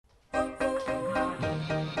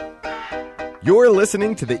You're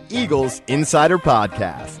listening to the Eagles Insider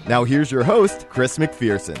Podcast. Now here's your host, Chris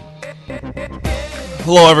McPherson.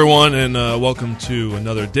 Hello, everyone, and welcome to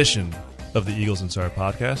another edition of the Eagles Insider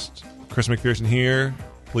Podcast. Chris McPherson here.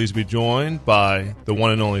 Pleased to be joined by the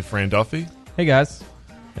one and only Fran Duffy. Hey, guys.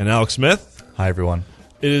 And Alex Smith. Hi, everyone.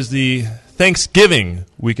 It is the Thanksgiving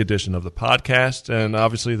week edition of the podcast, and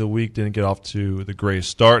obviously the week didn't get off to the greatest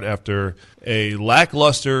start after a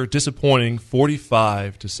lackluster, disappointing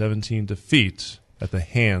 45-17 defeat at the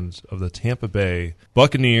hands of the Tampa Bay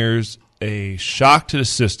Buccaneers. A shock to the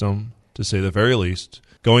system, to say the very least.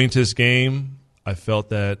 Going into this game, I felt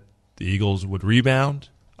that the Eagles would rebound.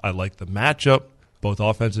 I liked the matchup, both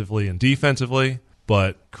offensively and defensively.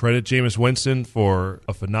 But credit Jameis Winston for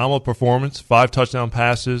a phenomenal performance. 5 touchdown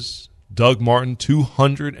passes. Doug Martin,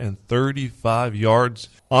 235 yards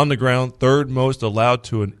on the ground. Third most allowed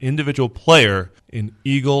to an individual player in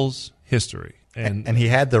Eagles history. And he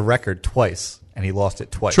had the record twice, and he lost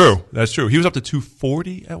it twice. True. That's true. He was up to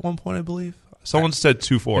 240 at one point, I believe. Someone said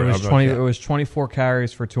 240. It was 24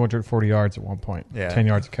 carries for 240 yards at one point. Yeah. 10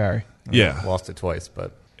 yards a carry. Yeah. Lost it twice,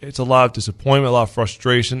 but... It's a lot of disappointment, a lot of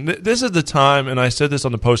frustration. This is the time, and I said this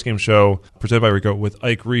on the postgame show presented by Rico with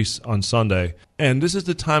Ike Reese on Sunday, and this is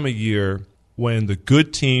the time of year when the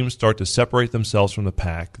good teams start to separate themselves from the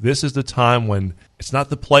pack. This is the time when it's not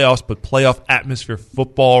the playoffs, but playoff atmosphere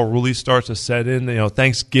football really starts to set in. You know,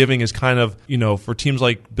 Thanksgiving is kind of, for teams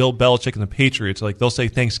like Bill Belichick and the Patriots, like they'll say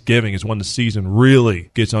Thanksgiving is when the season really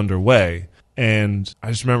gets underway. And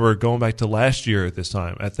I just remember going back to last year at this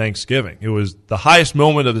time, at Thanksgiving. It was the highest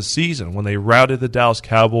moment of the season when they routed the Dallas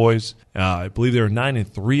Cowboys. I believe they were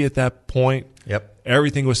 9-3 at that point. Yep.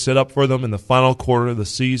 Everything was set up for them in the final quarter of the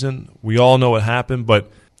season. We all know what happened,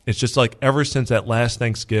 but it's just like ever since that last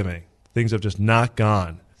Thanksgiving, things have just not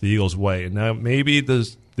gone the Eagles' way. And now maybe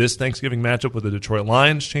this Thanksgiving matchup with the Detroit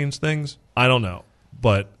Lions changed things. I don't know.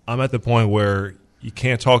 But I'm at the point where you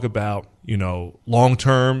can't talk about,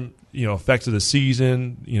 long-term effects of the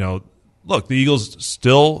season. Look, the Eagles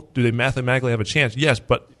still, do they mathematically have a chance? Yes,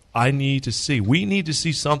 but we need to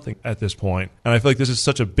see something at this point. And I feel like this is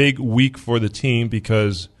such a big week for the team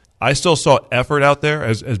because I still saw effort out there.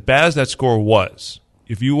 As bad as that score was,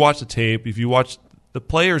 if you watch the tape, the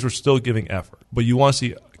players were still giving effort. But you want to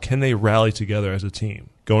see, can they rally together as a team?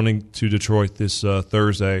 Going into Detroit this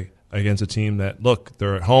Thursday against a team that, look,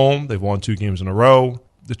 they're at home. They've won 2 games in a row.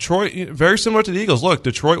 Detroit, very similar to the Eagles. Look,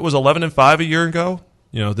 Detroit was 11-5 a year ago.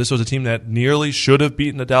 This was a team that nearly should have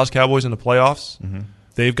beaten the Dallas Cowboys in the playoffs. Mm-hmm.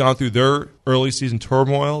 They've gone through their early season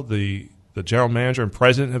turmoil. The general manager and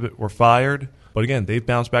president were fired. But again, they've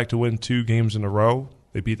bounced back to win 2 games in a row.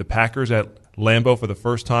 They beat the Packers at Lambeau for the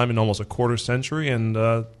first time in almost a quarter century, and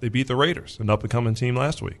they beat the Raiders, an up-and-coming team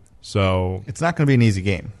last week. So it's not going to be an easy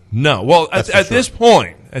game. No. Well, at this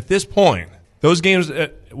point, those games,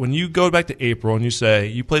 when you go back to April and you say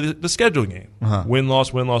you play the schedule game,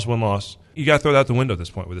 win-loss, win-loss, win-loss, you got to throw that out the window at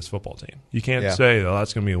this point with this football team. You can't say,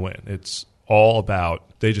 that's going to be a win. It's all about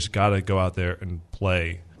they just got to go out there and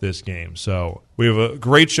play this game. So we have a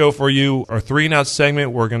great show for you. Our 3 and Out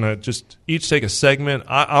segment, we're going to just each take a segment.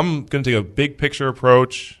 I'm going to take a big picture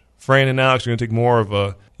approach. Fran and Alex are going to take more of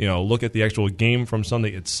a look at the actual game from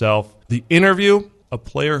Sunday itself. The interview, a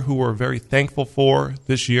player who we're very thankful for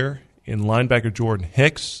this year, in linebacker Jordan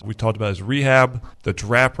Hicks. We talked about his rehab, the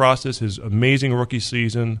process, his amazing rookie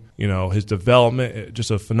season, his development, just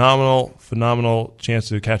a phenomenal chance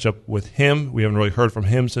to catch up with him. We haven't really heard from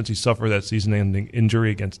him since he suffered that season-ending injury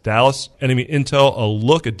against Dallas. Enemy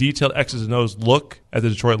intel, a detailed X's and O's look at the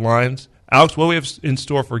Detroit Lions. Alex, what do we have in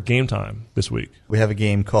store for game time this week? We have a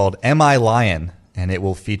game called Am I Lion? And it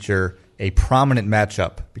will feature a prominent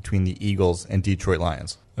matchup between the Eagles and Detroit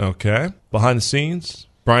Lions. Okay. Behind the scenes,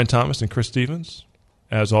 Brian Thomas and Chris Stevens,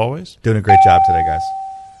 as always. Doing a great job today, guys.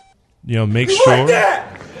 Make you sure. Like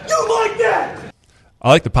that? You like that? I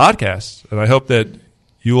like the podcast, and I hope that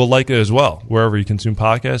you will like it as well. Wherever you consume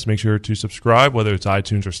podcasts, make sure to subscribe, whether it's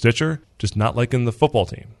iTunes or Stitcher. Just not liking the football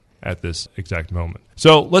team at this exact moment.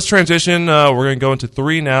 So let's transition. We're going to go into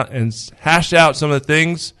 3 and Out and hash out some of the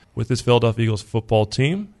things with this Philadelphia Eagles football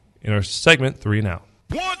team in our segment 3 and Out.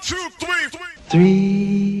 1, 2, 3.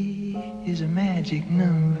 3 is a magic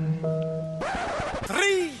number.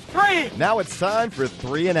 3. Now it's time for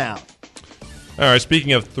 3 and Out. All right,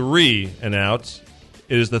 speaking of 3 and Outs,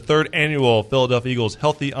 it is the 3rd annual Philadelphia Eagles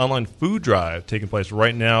Healthy Online Food Drive taking place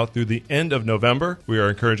right now through the end of November. We are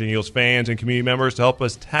encouraging Eagles fans and community members to help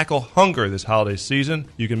us tackle hunger this holiday season.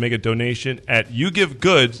 You can make a donation at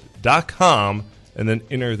yougivegoods.com and then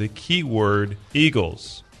enter the keyword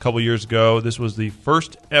Eagles. A couple years ago, this was the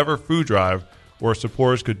first ever food drive where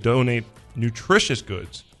supporters could donate nutritious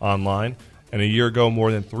goods online. And a year ago,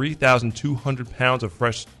 more than 3,200 pounds of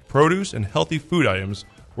fresh produce and healthy food items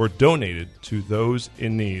were donated to those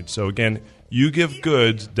in need. So again,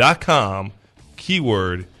 yougivegoods.com,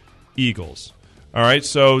 keyword Eagles. All right,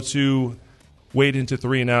 so to wade into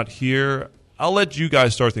 3 and out here, I'll let you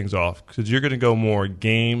guys start things off because you're going to go more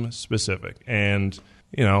game specific. And,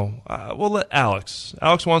 we'll let Alex.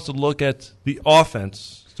 Alex wants to look at the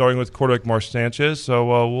offense, starting with quarterback Mark Sanchez. So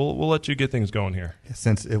we'll let you get things going here.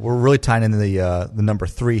 Since we're really tying into the number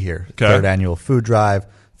 3 here, Okay. Third annual food drive,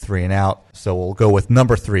 3 and out. So we'll go with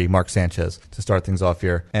number 3, Mark Sanchez, to start things off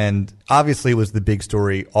here. And obviously it was the big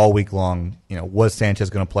story all week long. Was Sanchez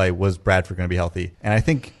going to play? Was Bradford going to be healthy? And I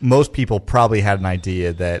think most people probably had an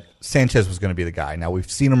idea that Sanchez was going to be the guy. Now, we've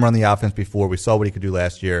seen him run the offense before. We saw what he could do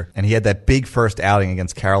last year. And he had that big first outing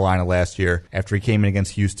against Carolina last year after he came in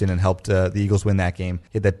against Houston and helped the Eagles win that game.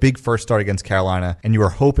 He had that big first start against Carolina. And you were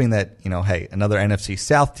hoping that, hey, another NFC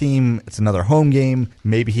South team, it's another home game.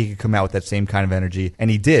 Maybe he could come out with that same kind of energy. And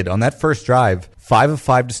he did. On that first drive, 5 of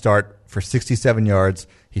 5 to start for 67 yards.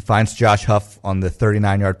 He finds Josh Huff on the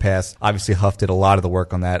 39-yard pass. Obviously, Huff did a lot of the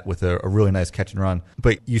work on that with a really nice catch and run.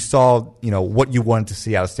 But you saw, what you wanted to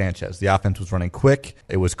see out of Sanchez. The offense was running quick.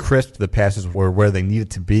 It was crisp. The passes were where they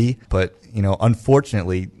needed to be. But,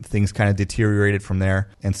 unfortunately, things kind of deteriorated from there.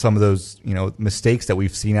 And some of those, mistakes that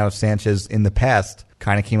we've seen out of Sanchez in the past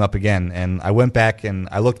kind of came up again. And I went back and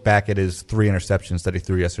I looked back at his 3 interceptions that he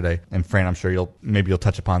threw yesterday. And Fran, I'm sure you'll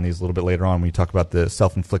touch upon these a little bit later on when you talk about the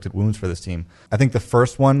self-inflicted wounds for this team. I think the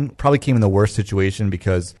first one probably came in the worst situation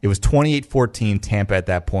because it was 28-14 Tampa at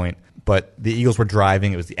that point. But the Eagles were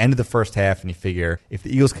driving. It was the end of the first half, and you figure if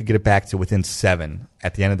the Eagles could get it back to within 7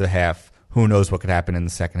 at the end of the half, who knows what could happen in the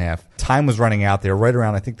second half. Time was running out. They were right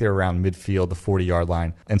around, I think they were around midfield, the 40-yard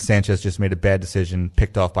line. And Sanchez just made a bad decision,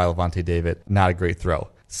 picked off by Levante David. Not a great throw.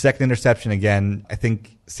 Second interception, again, I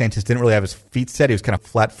think Sanchez didn't really have his feet set. He was kind of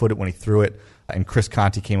flat-footed when he threw it. And Chris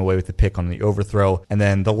Conte came away with the pick on the overthrow. And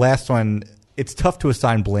then the last one, it's tough to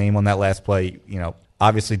assign blame on that last play.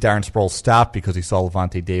 Obviously, Darren Sproles stopped because he saw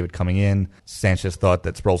Levante David coming in. Sanchez thought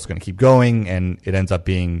that Sproles was going to keep going, and it ends up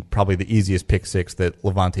being probably the easiest pick six that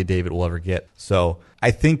Levante David will ever get. So I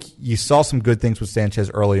think you saw some good things with Sanchez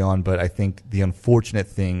early on, but I think the unfortunate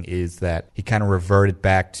thing is that he kind of reverted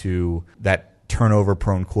back to that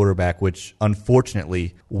turnover-prone quarterback, which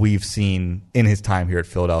unfortunately we've seen in his time here at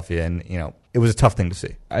Philadelphia. And, it was a tough thing to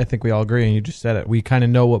see. I think we all agree, and you just said it. We kind of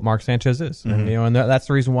know what Mark Sanchez is, and that's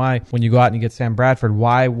the reason why when you go out and you get Sam Bradford,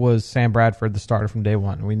 why was Sam Bradford the starter from day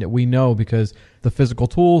one? We know because the physical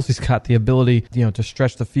tools, he's got the ability, to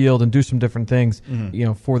stretch the field and do some different things,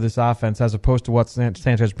 for this offense as opposed to what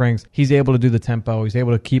Sanchez brings. He's able to do the tempo. He's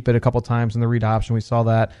able to keep it a couple times in the read option. We saw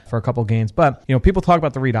that for a couple games, but people talk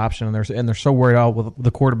about the read option and they're so worried with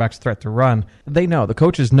the quarterback's threat to run. They know, the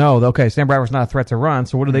coaches know that, okay, Sam Bradford's not a threat to run.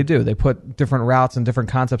 So what do? They put different routes and different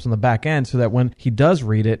concepts on the back end so that when he does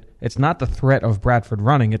read it, it's not the threat of Bradford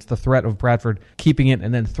running. It's the threat of Bradford keeping it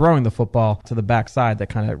and then throwing the football to the backside that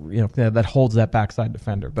kind of, that holds that backside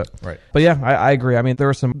defender. But yeah, I agree. I mean, there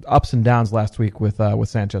were some ups and downs last week with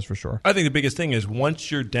Sanchez for sure. I think the biggest thing is once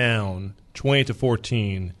you're down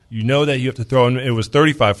 20-14, you know that you have to throw in. It was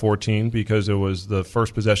 35-14 because it was the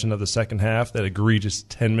first possession of the second half, that egregious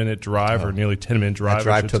 10-minute drive or nearly 10-minute drive. That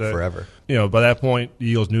drive took forever. By that point, the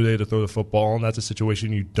Eagles knew they had to throw the football, and that's a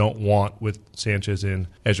situation you don't want with Sanchez in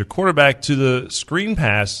as your quarterback. To the screen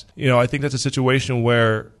pass, I think that's a situation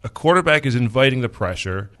where a quarterback is inviting the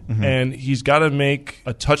pressure, and he's got to make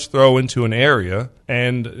a touch throw into an area,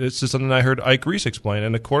 and it's just something I heard Ike Reese explain,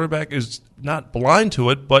 and the quarterback is not blind to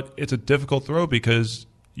it, but it's a difficult throw because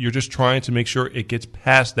you're just trying to make sure it gets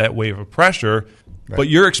past that wave of pressure, but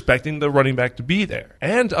you're expecting the running back to be there.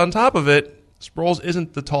 And on top of it, Sproles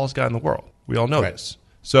isn't the tallest guy in the world. We all know this.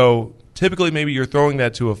 So typically maybe you're throwing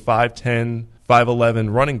that to a 5'10",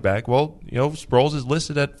 5'11" running back. Well, Sproles is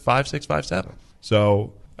listed at 5'6", 5'7".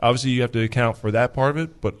 So obviously you have to account for that part of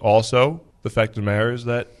it, but also the fact of the matter is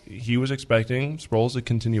that he was expecting Sproles to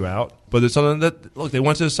continue out. But it's something that, look, they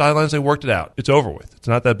went to the sidelines, they worked it out. It's over with. It's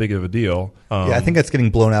not that big of a deal. Yeah, I think that's getting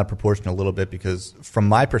blown out of proportion a little bit because from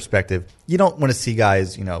my perspective, you don't want to see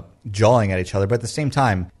guys, jawing at each other. But at the same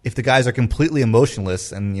time, if the guys are completely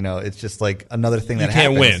emotionless and, it's just like another thing that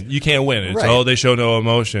happens. You can't win. It's, they show no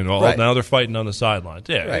emotion. Well, now they're fighting on the sidelines.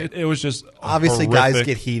 Yeah, it was just obviously horrific. Guys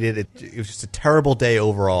get heated. It was just a terrible day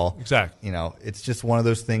overall. Exactly. It's just one of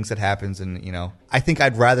those things that happens. And, I think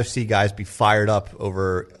I'd rather see guys be fired up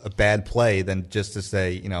over a bad play than just to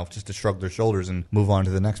say, just to shrug their shoulders and move on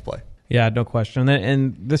to the next play. Yeah, no question.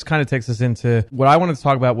 And this kind of takes us into what I wanted to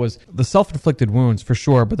talk about was the self-inflicted wounds for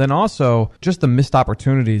sure, but then also just the missed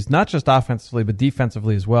opportunities, not just offensively, but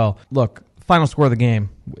defensively as well. Look, final score of the game,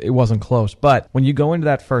 it wasn't close. But when you go into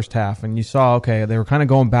that first half and you saw, okay, they were kind of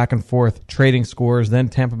going back and forth, trading scores. Then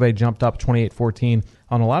Tampa Bay jumped up 28-14.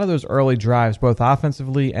 On a lot of those early drives, both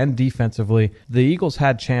offensively and defensively, the Eagles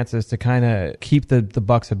had chances to kind of keep the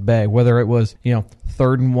Bucs at bay, whether it was,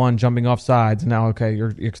 3rd and 1 jumping off sides. And now, okay,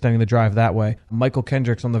 you're extending the drive that way. Michael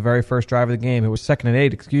Kendricks on the very first drive of the game, it was 2nd and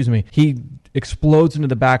 8, he explodes into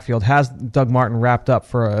the backfield, has Doug Martin wrapped up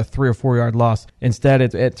for a 3 or 4 yard loss. Instead,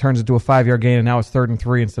 it turns into a 5 yard gain, and now it's 3rd and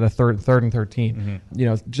 3 instead of 3rd and 13.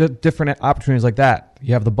 Just different opportunities like that.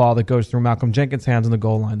 You have the ball that goes through Malcolm Jenkins' hands on the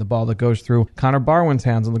goal line, the ball that goes through Connor Barwin's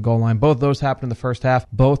hands on the goal line. Both those happened in the first half.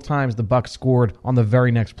 Both times the Bucs scored on the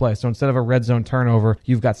very next play. So instead of a red zone turnover,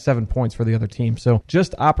 you've got 7 points for the other team. So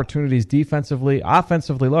just opportunities defensively.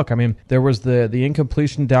 Offensively, look, there was the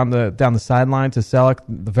incompletion down the sideline to Selleck.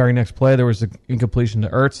 The very next play, there was an incompletion to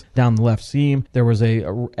Ertz down the left seam. There was it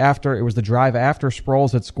was the drive after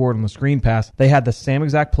Sproles had scored on the screen pass. They had the same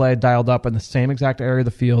exact play dialed up in the same exact area of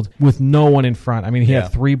the field with no one in front. He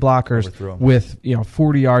had 3 blockers with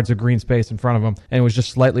 40 yards of green space in front of him, and it was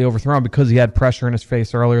just slightly overthrown because he had pressure in his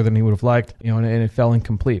face earlier than he would have liked, and it fell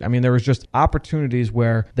incomplete. There was just opportunities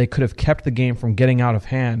where they could have kept the game from getting out of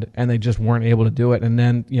hand, and they just weren't able to do it. And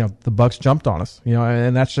then the Bucs jumped on us,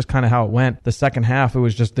 and that's just kind of how it went. The second half, it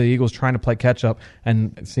was just the Eagles trying to play catch up,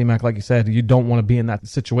 and C-Mac, like you said, you don't want to be in that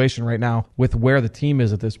situation right now with where the team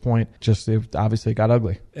is at this point. It obviously got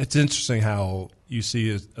ugly. It's interesting how you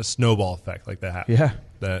see a snowball effect like that happen. Yeah.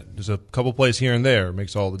 That there's a couple plays here and there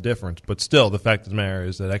makes all the difference. But still, the fact of the matter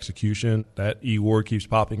is that execution, that E word keeps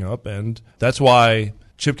popping up. And that's why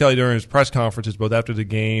Chip Kelly during his press conferences, both after the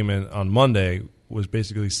game and on Monday, was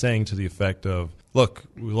basically saying to the effect of, look,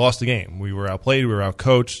 we lost the game. We were outplayed. We were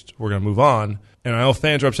outcoached. We're going to move on. And I know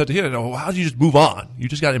fans are upset to hear that. Oh, how did you just move on? You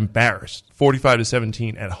just got embarrassed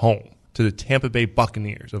 45-17 at home to the Tampa Bay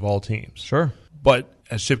Buccaneers of all teams. Sure. But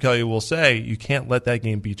as Chip Kelly will say, you can't let that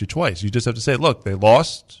game beat you twice. You just have to say, look, they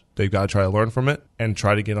lost. They've got to try to learn from it and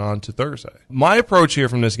try to get on to Thursday. My approach here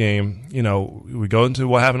from this game, we go into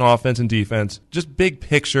what happened on offense and defense. Just big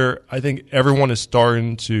picture, I think everyone is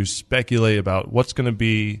starting to speculate about what's going to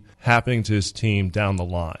be happening to this team down the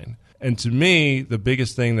line. And to me, the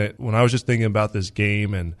biggest thing that when I was just thinking about this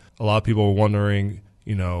game and a lot of people were wondering,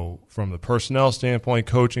 from the personnel standpoint,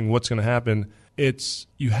 coaching, what's going to happen, it's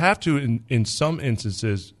you have to, in some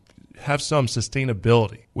instances, have some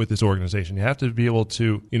sustainability with this organization. You have to be able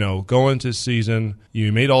to, go into the season.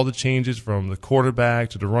 You made all the changes from the quarterback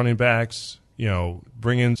to the running backs,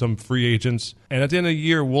 bring in some free agents. And at the end of the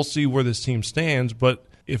year, we'll see where this team stands. But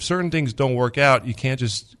if certain things don't work out, you can't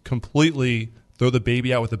just completely throw the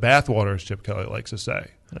baby out with the bathwater, as Chip Kelly likes to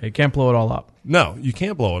say. You can't blow it all up. No, you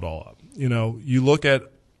can't blow it all up. You look at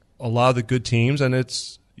a lot of the good teams, and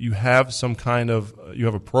you have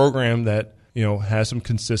a program that has some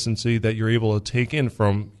consistency that you're able to take in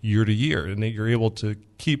from year to year, and that you're able to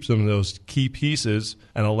keep some of those key pieces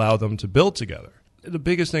and allow them to build together. The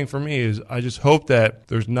biggest thing for me is I just hope that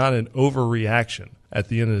there's not an overreaction at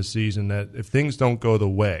the end of the season, that if things don't go the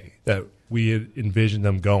way that we had envisioned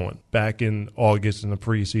them going back in August in the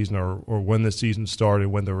preseason or when the season started,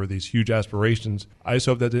 when there were these huge aspirations. I just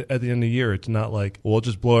hope that at the end of the year, it's not like, we'll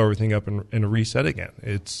just blow everything up and reset again.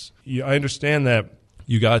 I understand that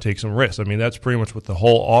you got to take some risks. That's pretty much what the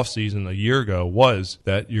whole offseason a year ago was,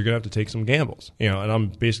 that you're going to have to take some gambles. And I'm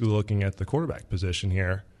basically looking at the quarterback position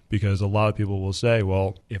here, because a lot of people will say,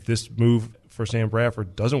 well, if this move for Sam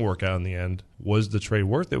Bradford doesn't work out in the end, was the trade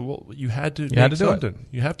worth it? Well, you had to do something.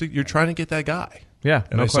 You're trying to get that guy. Yeah.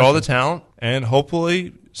 And I saw the talent, and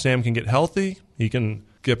hopefully Sam can get healthy. He can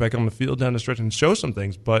get back on the field down the stretch and show some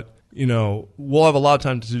things. But, we'll have a lot of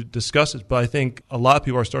time to discuss it. But I think a lot of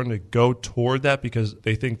people are starting to go toward that because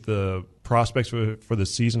they think the prospects for the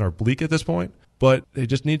season are bleak at this point. But they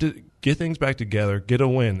just need to get things back together, get a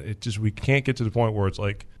win. We can't get to the point where it's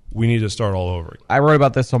like, we need to start all over again. I wrote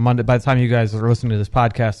about this on Monday. By the time you guys are listening to this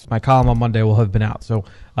podcast, my column on Monday will have been out. So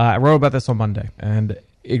I wrote about this on Monday. And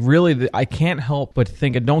it really, I can't help but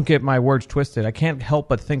think, and don't get my words twisted, I can't help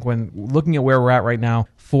but think when looking at where we're at right now,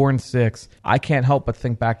 4-6, I can't help but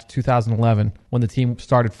think back to 2011 when the team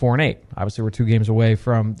started 4-8. Obviously, we're 2 games away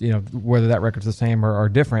from, whether that record's the same or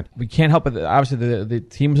different. We can't help but, obviously, the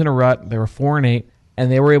team's in a rut. They were 4-8. And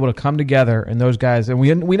they were able to come together, and those guys, and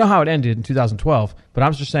we know how it ended in 2012, but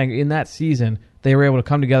I'm just saying in that season, they were able to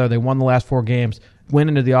come together. They won the last 4 games, went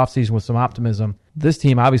into the offseason with some optimism, This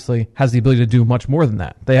team obviously has the ability to do much more than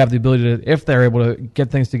that. They have the ability to, if they're able to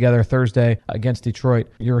get things together Thursday against Detroit,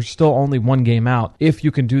 you're still only one game out. If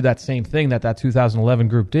you can do that same thing that 2011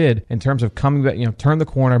 group did in terms of coming back, turn the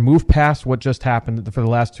corner, move past what just happened for the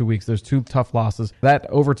last 2 weeks. There's 2 tough losses. That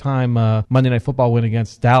overtime Monday Night Football win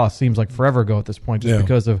against Dallas seems like forever ago at this point just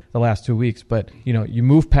because of the last 2 weeks. But, you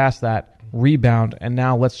move past that, rebound, and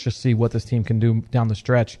now let's just see what this team can do down the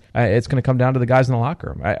stretch. It's going to come down to the guys in the locker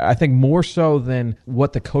room. I think more so than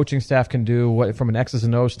what the coaching staff can do from an X's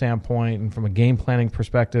and O's standpoint and from a game planning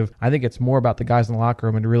perspective. I think it's more about the guys in the locker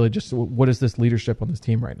room and really just what is this leadership on this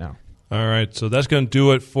team right now. All right, so that's going to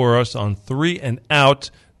do it for us on 3 and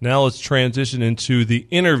Out. Now let's transition into the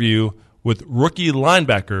interview with rookie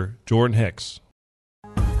linebacker Jordan Hicks.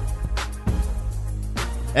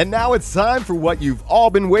 And now it's time for what you've all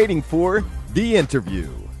been waiting for, the interview.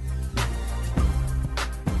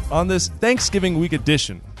 On this Thanksgiving week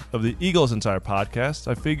edition of the Eagles Insider Podcast,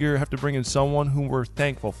 I figure I have to bring in someone whom we're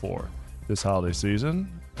thankful for this holiday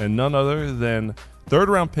season, and none other than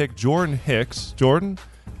third-round pick Jordan Hicks. Jordan,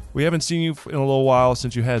 we haven't seen you in a little while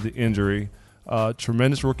since you had the injury.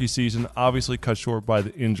 Tremendous rookie season, obviously cut short by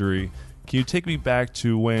the injury. Can you take me back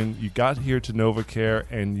to when you got here to NovaCare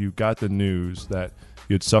and you got the news that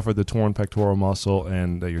you had suffered the torn pectoral muscle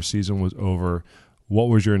and that your season was over? What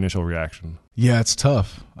was your initial reaction? Yeah, it's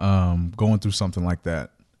tough going through something like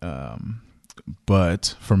that.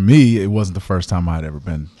 But for me, it wasn't the first time I had ever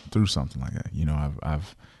been through something like that.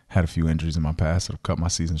 I've had a few injuries in my past that have cut my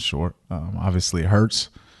season short. Obviously, it hurts.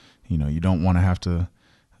 You don't want to have to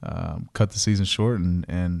cut the season short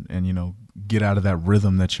and get out of that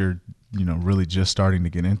rhythm that you're really just starting to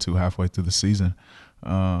get into halfway through the season.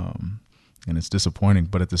 And it's disappointing,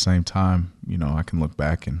 but at the same time, I can look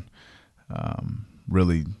back and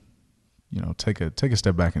really, take a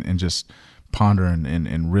step back and just ponder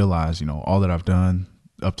and realize, all that I've done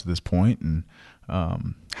up to this point and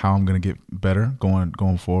how I'm going to get better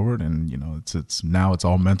going forward. And it's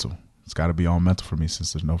all mental. It's got to be all mental for me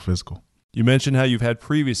since there's no physical. You mentioned how you've had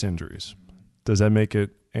previous injuries. Does that make it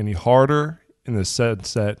any harder in the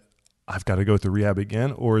sense that I've got to go through rehab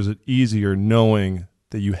again, or is it easier knowing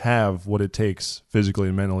that you have what it takes physically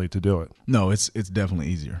and mentally to do it? No, it's definitely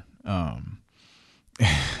easier.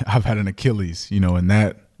 I've had an Achilles, and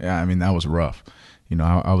that was rough.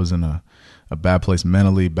 I was in a bad place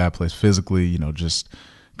mentally, bad place physically, just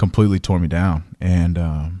completely tore me down. And,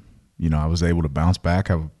 I was able to bounce back,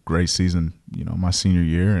 have a great season, my senior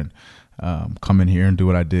year, and come in here and do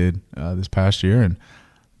what I did this past year. And,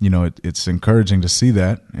 it's encouraging to see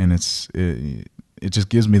that. And it just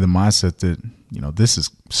gives me the mindset that, this is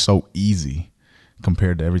so easy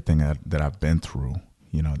compared to everything that I've been through,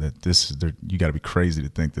 that you got to be crazy to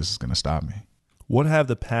think this is going to stop me. What have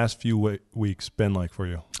the past few weeks been like for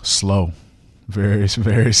you? Slow, very,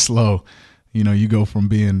 very slow. You go from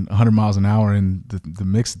being 100 miles an hour in the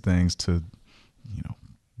mix of things to,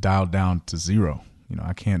 dialed down to 0.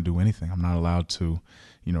 I can't do anything. I'm not allowed to,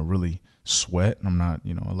 really sweat. I'm not,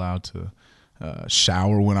 allowed to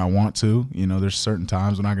shower when I want to. There's certain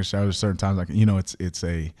times when I can shower. There's certain times I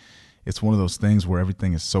can. It's one of those things where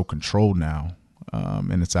everything is so controlled now,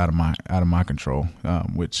 and it's out of my control,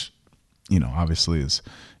 which obviously is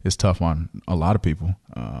tough on a lot of people,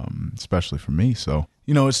 especially for me. So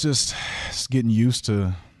it's getting used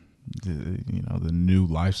to the new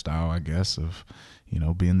lifestyle, I guess, of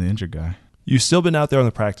being the injured guy. You've still been out there on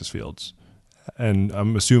the practice fields, and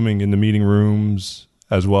I'm assuming in the meeting rooms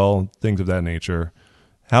as well, things of that nature.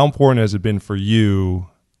 How important has it been for you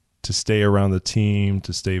to stay around the team,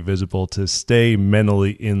 to stay visible, to stay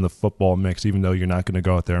mentally in the football mix, even though you're not going to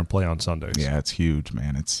go out there and play on Sundays? Yeah, it's huge,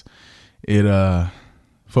 man. I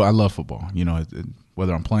love football.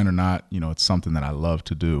 Whether I'm playing or not, it's something that I love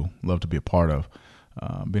to do, love to be a part of.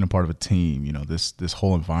 Being a part of a team, this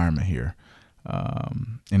whole environment here,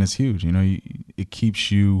 and it's huge. It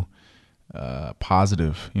keeps you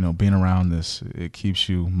positive. Being around this, it keeps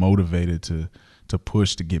you motivated to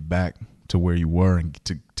push to get back to where you were and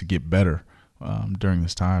to get better during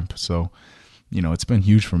this time. So, it's been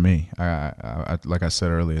huge for me. I like I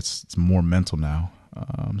said earlier, it's more mental now.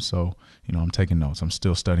 So, I'm taking notes. I'm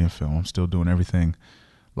still studying film. I'm still doing everything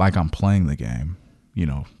like I'm playing the game.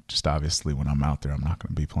 Just obviously when I'm out there, I'm not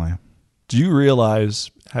going to be playing. Do you realize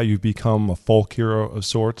how you've become a folk hero of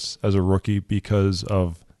sorts as a rookie because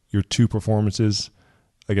of your 2 performances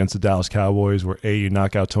against the Dallas Cowboys, where A, you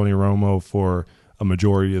knock out Tony Romo for a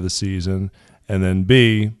majority of the season, and then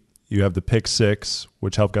B, you have the pick 6,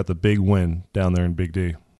 which helped got the big win down there in Big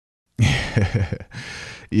D? Yeah,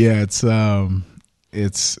 it's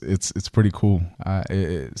it's pretty cool.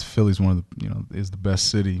 Philly's one of the, is the best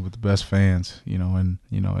city with the best fans, and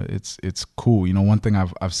it's cool. One thing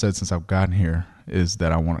I've said since I've gotten here is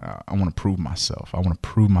that I want to prove myself. I want to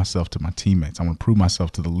prove myself to my teammates. I want to prove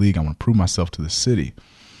myself to the league. I want to prove myself to the city.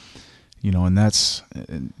 And that's,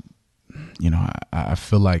 I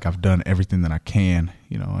feel like I've done everything that I can,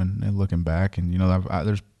 and looking back, and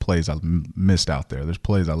there's plays I missed out there. There's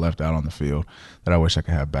plays I left out on the field that I wish I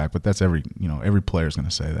could have back. But that's every player's going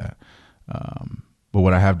to say that. But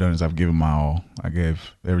what I have done is I've given my all. I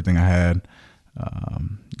gave everything I had,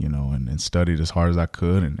 and studied as hard as I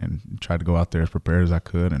could, and tried to go out there as prepared as I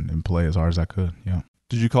could, and play as hard as I could. Yeah.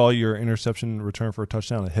 Did you call your interception return for a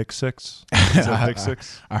touchdown a Hick six? Is that Hick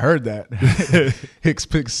six? I heard that. Hicks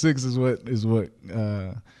pick six is what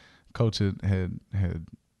coach had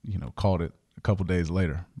called it a couple days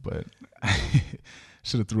later, but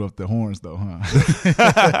should have threw up the horns though,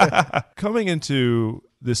 huh? Coming into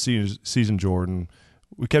this season, Jordan,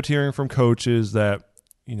 we kept hearing from coaches that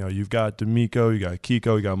you've got D'Amico, you got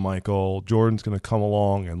Kiko, you got Michael. Jordan's going to come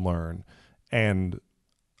along and learn, and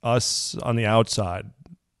us on the outside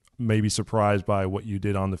may be surprised by what you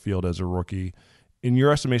did on the field as a rookie. In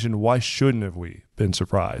your estimation, why shouldn't have we been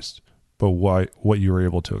surprised by what you were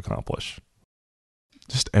able to accomplish?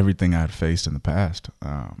 Just everything I had faced in the past.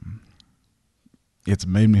 It's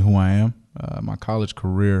made me who I am. My college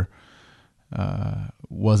career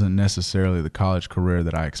wasn't necessarily the college career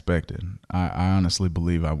that I expected. I honestly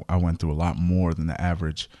believe I went through a lot more than the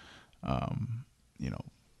average,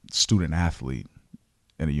 student athlete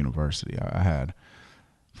at a university. I had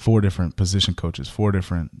 4 different position coaches, 4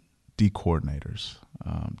 different D coordinators,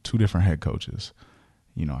 2 different head coaches.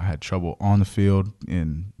 I had trouble on the field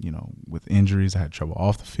with injuries. I had trouble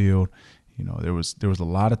off the field. There was a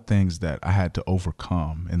lot of things that I had to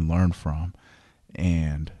overcome and learn from.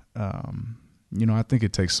 And, I think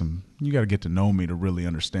it takes you got to get to know me to really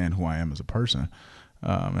understand who I am as a person.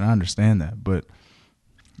 And I understand that. But,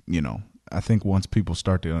 I think once people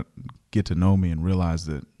start to get to know me and realize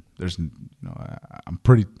that I'm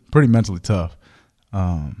pretty mentally tough,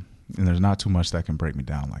 and there's not too much that can break me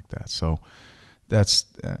down like that. So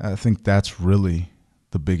I think that's really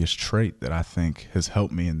the biggest trait that I think has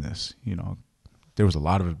helped me in this. There was a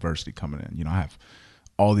lot of adversity coming in. I have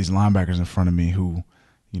all these linebackers in front of me who,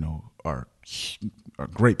 are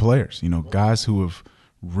great players. Guys who have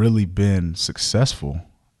really been successful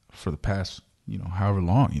for the past, however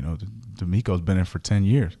long. D'Amico's been in for 10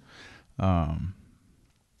 years.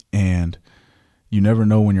 And you never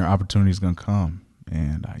know when your opportunity is going to come.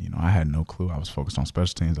 And, I had no clue. I was focused on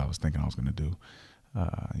special teams. I was thinking I was going to do,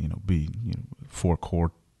 be 4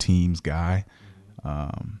 core teams guy.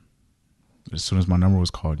 As soon as my number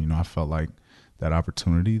was called, I felt like that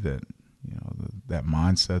opportunity, that, that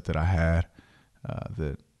mindset that I had,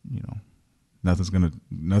 that, nothing's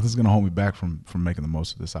gonna hold me back from making the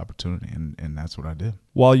most of this opportunity. And that's what I did.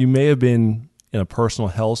 While you may have been in a personal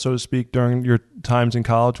hell, so to speak, during your times in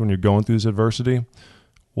college when you're going through this adversity,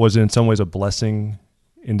 was it in some ways a blessing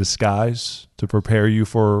in disguise to prepare you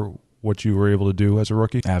for what you were able to do as a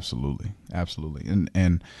rookie? Absolutely.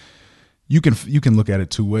 And you can look at it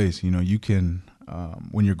 2 ways. You can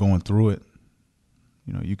when you're going through it,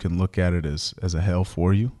 you can look at it as a hell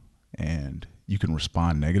for you, and you can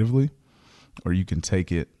respond negatively, or you can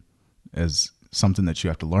take it as something that you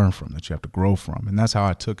have to learn from, that you have to grow from. And that's how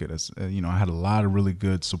I took it. As I had a lot of really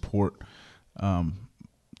good support,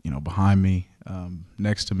 behind me,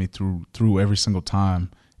 next to me through every single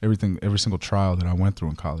time, every single trial that I went through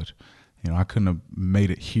in college. I couldn't have made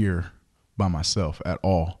it here by myself at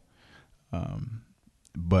all.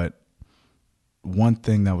 But one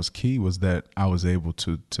thing that was key was that I was able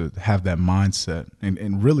to have that mindset,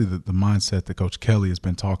 and really the mindset that Coach Kelly has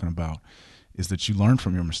been talking about is that you learn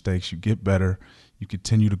from your mistakes, you get better, you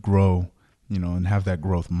continue to grow, and have that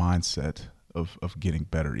growth mindset of getting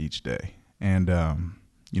better each day. And, I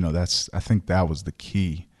think that was the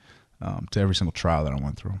key to every single trial that I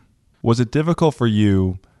went through. Was it difficult for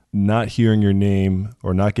you not hearing your name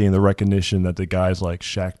or not getting the recognition that the guys like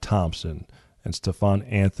Shaq Thompson and Stephon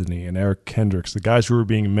Anthony and Eric Kendricks, the guys who were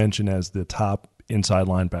being mentioned as the top inside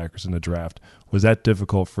linebackers in the draft, was that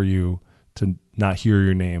difficult for you to not hear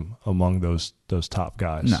your name among those top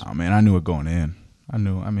guys? No, man, I knew it going in.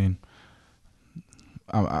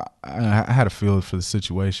 I had a feel for the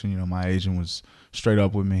situation. My agent was straight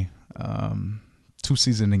up with me. 2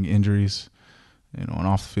 season-ending injuries, an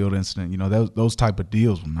off-the-field incident. Those type of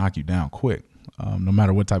deals will knock you down quick, no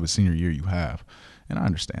matter what type of senior year you have. And I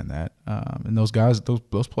understand that. And those guys,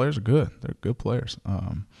 those players are good. They're good players.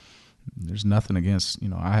 there's nothing against,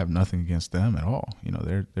 I have nothing against them at all.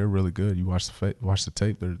 They're really good. You watch the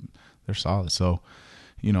tape, they're solid. So,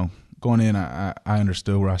 going in, I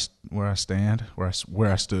understood where I stood,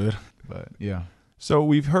 but yeah. So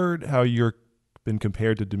we've heard how you're been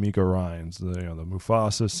compared to D'Amico Ryans, the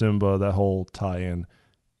Mufasa, Simba, that whole tie-in.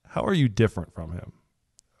 How are you different from him?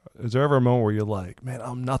 Is there ever a moment where you're like, man,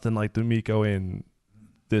 I'm nothing like D'Amico in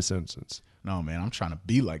this instance? No, man, I'm trying to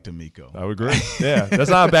be like D'Amico. I would agree. Yeah, that's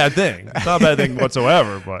not a bad thing. It's not a bad thing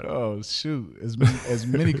whatsoever. But oh shoot, as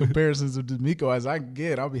many comparisons of D'Amico as I can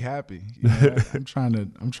get, I'll be happy. I'm trying to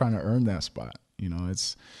earn that spot.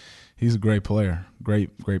 He's a great player,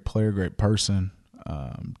 great player, great person.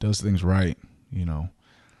 Does things right.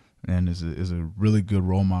 And is a really good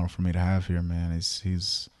role model for me to have here, man.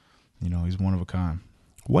 He's one of a kind.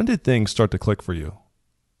 When did things start to click for you,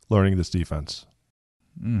 learning this defense?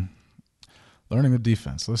 Learning the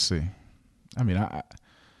defense. Let's see. I mean, I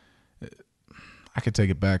could take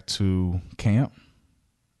it back to camp.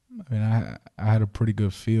 I mean, I had a pretty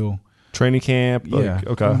good feel. Training camp? Yeah,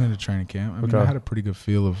 okay. Going into training camp. I mean, I had a pretty good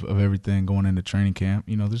feel of everything going into training camp.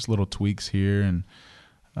 There's little tweaks here and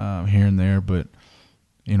there, but,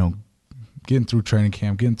 getting through training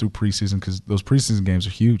camp, getting through preseason, because those preseason games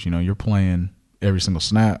are huge. You're playing every single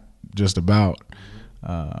snap just about,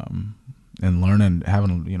 and learning,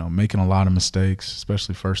 having, making a lot of mistakes,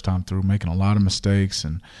 especially first time through, making a lot of mistakes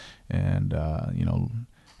and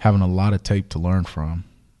having a lot of tape to learn from,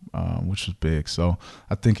 which was big. So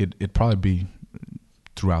I think it'd probably be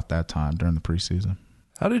throughout that time during the preseason.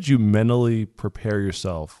 How did you mentally prepare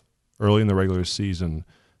yourself early in the regular season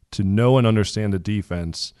to know and understand the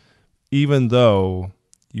defense, even though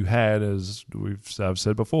you had, as I've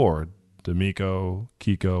said before, D'Amico,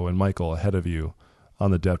 Kiko, and Michael ahead of you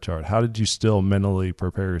on the depth chart? How did you still mentally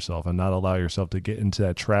prepare yourself and not allow yourself to get into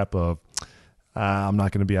that trap of, I'm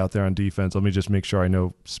not going to be out there on defense. Let me just make sure I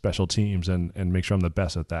know special teams and make sure I'm the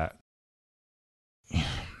best at that.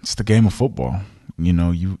 It's the game of football.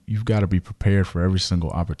 You've got to be prepared for every single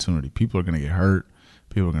opportunity. People are going to get hurt.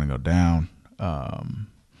 People are going to go down.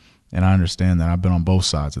 And I understand that. I've been on both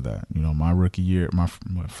sides of that. My rookie year, my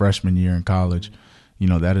freshman year in college,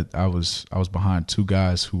 I was behind two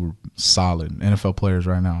guys who were solid NFL players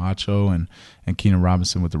right now, Acho and Keenan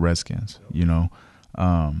Robinson with the Redskins.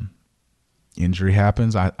 Injury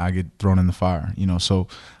happens, I get thrown in the fire. So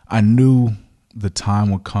I knew the time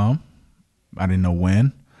would come. I didn't know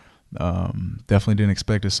when. Definitely didn't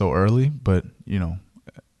expect it so early, but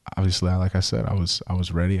obviously, like I said, I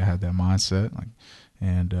was ready. I had that mindset,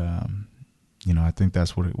 I think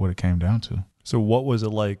that's what it came down to. So what was it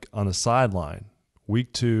like on the sideline?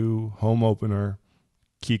 Week 2, home opener,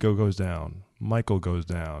 Kiko goes down, Michael goes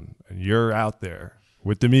down, and you're out there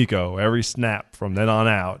with D'Amico every snap from then on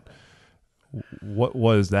out. What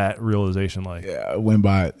was that realization like? Yeah, it went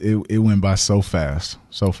by. It went by so fast.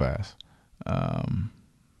 It was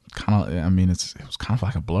kind of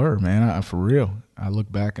like a blur, man. For real. I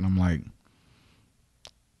look back and I'm like,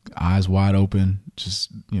 eyes wide open,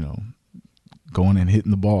 just going and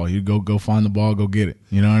hitting the ball. You go find the ball, go get it.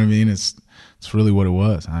 You know what I mean? It's really what it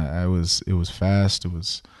was. It was fast. It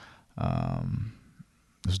was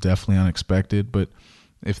definitely unexpected. But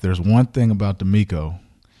if there's one thing about D'Amico,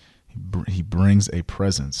 he brings a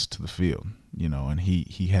presence to the field, and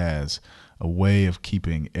he has a way of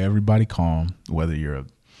keeping everybody calm, whether you're a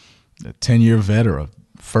 10-year vet or a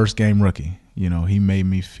first-game rookie. He made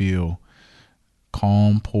me feel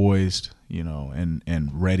calm, poised, and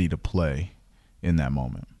ready to play in that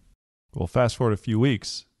moment. Well, fast forward a few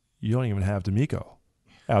weeks, you don't even have D'Amico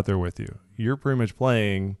out there with you. You're pretty much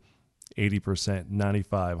playing 80%,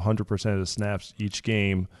 95%, 100% of the snaps each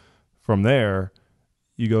game. From there,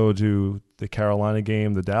 you go to the Carolina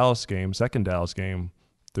game, the Dallas game, second Dallas game,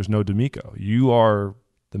 there's no D'Amico. You are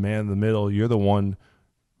the man in the middle. You're the one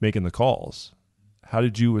making the calls. How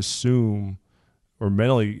did you assume or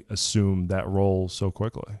mentally assume that role so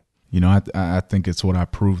quickly? I think it's what I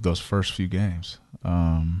proved those first few games.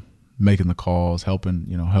 Making the calls, helping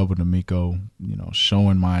D'Amico,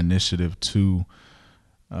 showing my initiative to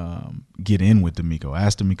get in with D'Amico,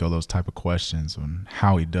 ask D'Amico those type of questions on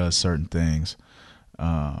how he does certain things.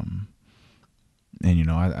 I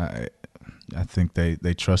think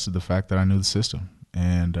they trusted the fact that I knew the system,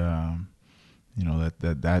 and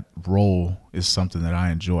that role is something that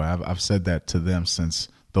I enjoy. I've said that to them since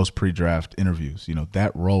those pre-draft interviews.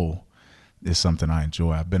 That role is something I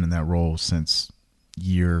enjoy. I've been in that role since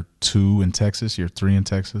year 2 in Texas, year 3 in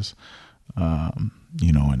Texas, and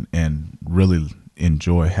really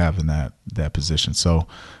enjoy having that position. So,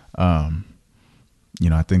 I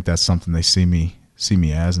think that's something they see me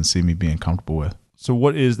as and see me being comfortable with. So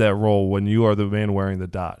what is that role when you are the man wearing the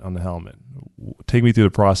dot on the helmet? Take me through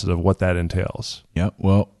the process of what that entails. Yep.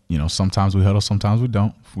 Well, sometimes we huddle, sometimes we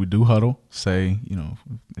don't. If we do huddle, say,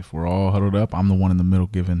 if we're all huddled up, I'm the one in the middle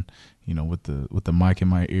giving, with the mic in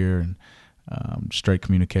my ear and straight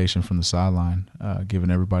communication from the sideline,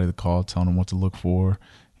 giving everybody the call, telling them what to look for.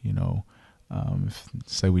 If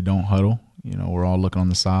say we don't huddle, we're all looking on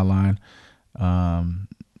the sideline.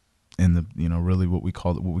 And really what we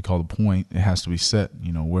call the point, it has to be set.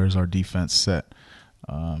 Where's our defense set?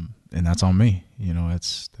 And that's on me.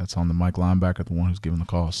 That's on the Mike linebacker, the one who's giving the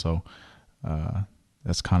call. So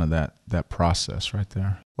that's kind of that process right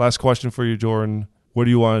there. Last question for you, Jordan. What do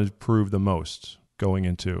you want to prove the most going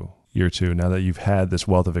into year 2 now that you've had this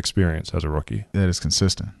wealth of experience as a rookie? That it's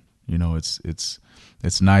consistent.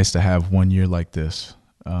 It's nice to have 1 year like this,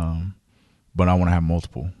 but I want to have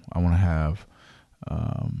multiple. I want to have,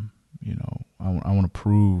 I want to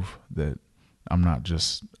prove that I'm not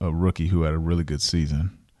just a rookie who had a really good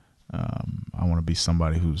season. I want to be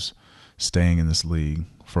somebody who's staying in this league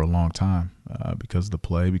for a long time because of the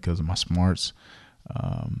play, because of my smarts,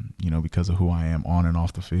 because of who I am on and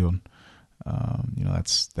off the field.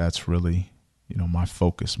 That's really, my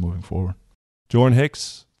focus moving forward. Jordan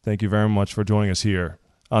Hicks, thank you very much for joining us here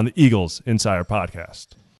on the Eagles Insider Podcast.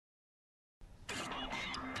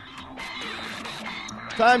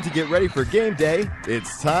 Time to get ready for game day.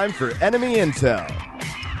 It's time for Enemy Intel.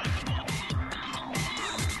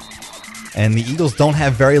 And the Eagles don't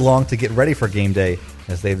have very long to get ready for game day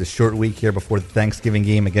as they have the short week here before the Thanksgiving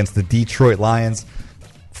game against the Detroit Lions.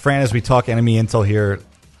 Fran, as we talk enemy intel here,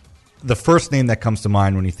 the first name that comes to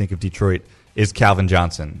mind when you think of Detroit is Calvin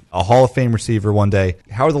Johnson, a Hall of Fame receiver one day.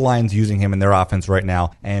 How are the Lions using him in their offense right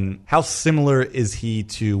now? And how similar is he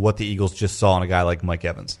to what the Eagles just saw in a guy like Mike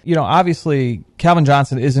Evans? Obviously, Calvin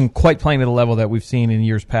Johnson isn't quite playing at a level that we've seen in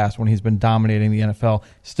years past when he's been dominating the NFL.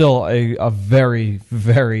 Still a very,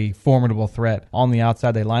 very formidable threat on the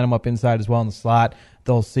outside. They line him up inside as well in the slot.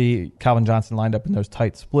 They'll see Calvin Johnson lined up in those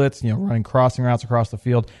tight splits, running crossing routes across the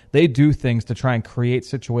field. They do things to try and create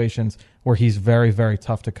situations where he's very, very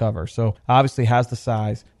tough to cover. So obviously has the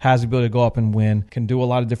size, has the ability to go up and win, can do a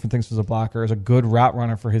lot of different things as a blocker, is a good route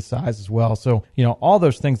runner for his size as well. So, all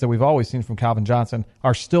those things that we've always seen from Calvin Johnson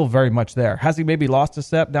are still very much there. Has he maybe lost a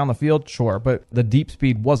step down the field? Sure. But the deep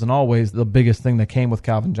speed wasn't always the biggest thing that came with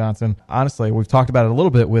Calvin Johnson. Honestly, we've talked about it a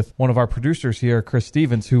little bit with one of our producers here, Chris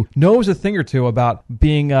Stevens, who knows a thing or two about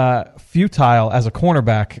being futile as a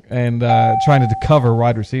cornerback and trying to cover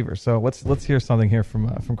wide receivers. So let's hear something here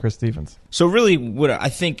from Chris Stevens. So really what I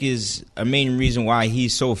think is a main reason why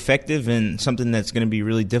he's so effective and something that's going to be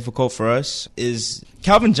really difficult for us is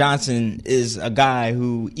Calvin Johnson is a guy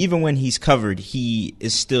who, even when he's covered, he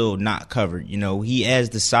is still not covered. He has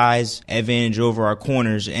the size advantage over our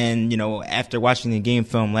corners. And, after watching the game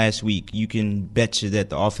film last week, you can bet you that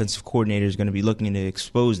the offensive coordinator is going to be looking to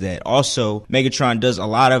expose that. Also, Megatron does a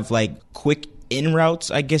lot of quick in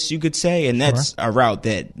routes, I guess you could say, and that's a route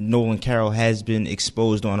that Nolan Carroll has been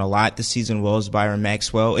exposed on a lot this season, as well as Byron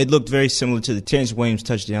Maxwell. It looked very similar to the Terrence Williams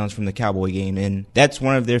touchdowns from the Cowboy game, and that's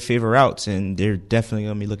one of their favorite routes, and they're definitely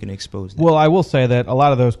going to be looking to expose that. Well, I will say that a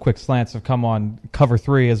lot of those quick slants have come on cover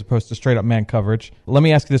 3 as opposed to straight up man coverage. Let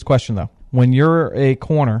me ask you this question, though. When you're a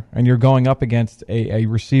corner and you're going up against a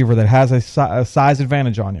receiver that has a size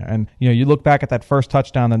advantage on you, and you look back at that first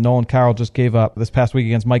touchdown that Nolan Carroll just gave up this past week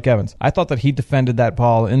against Mike Evans, I thought that he defended that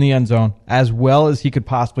ball in the end zone as well as he could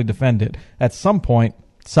possibly defend it. At some point,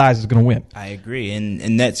 size is going to win. I agree,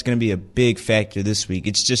 and that's going to be a big factor this week.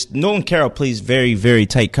 It's just Nolan Carroll plays very, very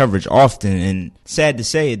tight coverage often, and sad to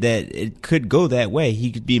say that it could go that way.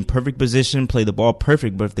 He could be in perfect position, play the ball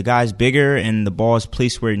perfect, but if the guy's bigger and the ball is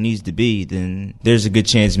placed where it needs to be, then there's a good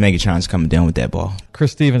chance Megatron's coming down with that ball.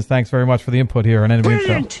 Chris Stevens, thanks very much for the input here on Enemy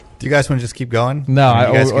Intel. Do you guys want to just keep going?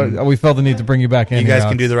 No, we felt the need to bring you back in. You guys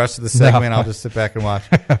can do the rest of the segment. No. I'll just sit back and watch.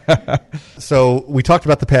 So we talked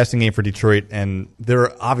about the passing game for Detroit, and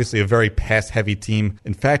they're obviously a very pass-heavy team.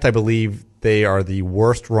 In fact, I believe they are the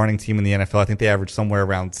worst running team in the NFL. I think they average somewhere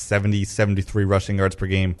around 70, 73 rushing yards per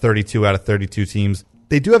game, 32 out of 32 teams.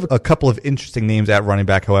 They do have a couple of interesting names at running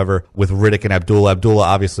back, however, with Riddick and Abdullah. Abdullah,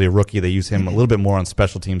 obviously a rookie. They use him a little bit more on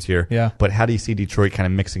special teams here. Yeah. But how do you see Detroit kind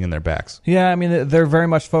of mixing in their backs? Yeah, I mean, they're very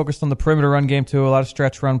much focused on the perimeter run game, too. A lot of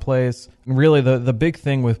stretch run plays. really the big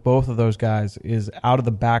thing with both of those guys is out of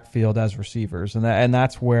the backfield as receivers, and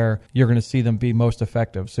that's where you're going to see them be most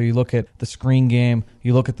effective. So you look at the screen game,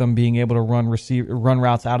 you look at them being able to run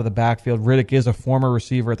routes out of the backfield. Riddick is a former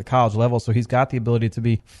receiver at the college level, so he's got the ability to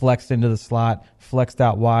be flexed into the slot, flexed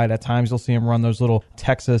out wide. At times you'll see him run those little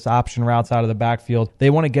Texas option routes out of the backfield. They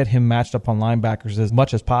want to get him matched up on linebackers as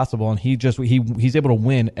much as possible, and he's able to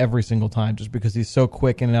win every single time just because he's so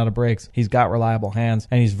quick in and out of breaks. He's got reliable hands,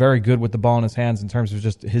 and he's very good with the ball in his hands in terms of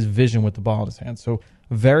just his vision with the ball in his hands. So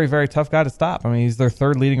very, very tough guy to stop. I mean, he's their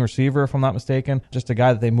third leading receiver, if I'm not mistaken. Just a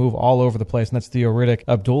guy that they move all over the place, and that's Theo Riddick.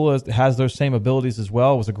 Abdullah has those same abilities as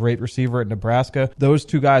well, was a great receiver at Nebraska. Those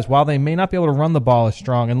two guys, while they may not be able to run the ball as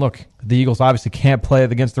strong, and look, the Eagles obviously can't play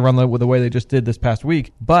it against the run the way they just did this past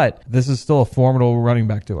week, but this is still a formidable running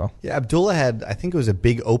back duo. Yeah, Abdullah had, I think it was a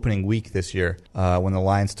big opening week this year when the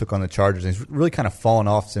Lions took on the Chargers. And he's really kind of fallen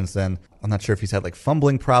off since then. I'm not sure if he's had like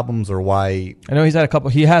fumbling problems or why. I know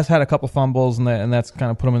he has had a couple fumbles, and that's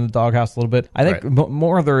kind of put him in the doghouse a little bit. I think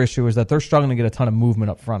more of their issue is that they're struggling to get a ton of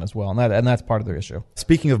movement up front as well, and that's part of their issue.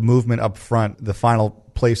 Speaking of movement up front, the final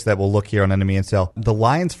place that we'll look here on Enemy Intel, the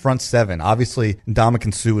Lions front seven. Obviously,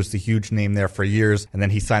 Ndamukong Suh was the huge name there for years, and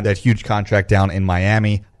then he signed that huge contract down in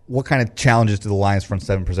Miami. What kind of challenges do the Lions front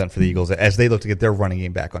seven present for the Eagles as they look to get their running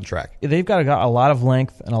game back on track? They've got a lot of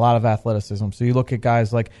length and a lot of athleticism. So you look at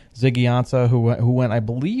guys like Ziggy Ansah, who went, I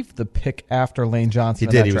believe, the pick after Lane Johnson.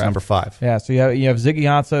 He did. He was number 5. Yeah, so you have Ziggy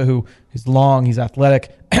Ansah, who is long, he's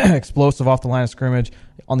athletic, explosive off the line of scrimmage.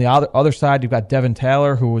 On the other side, you've got Devin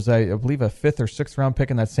Taylor, who was, I believe, a 5th or 6th round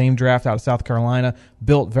pick in that same draft out of South Carolina,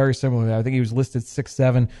 built very similarly. I think he was listed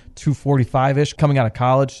 6'7", 245-ish coming out of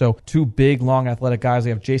college. So 2 big, long, athletic guys.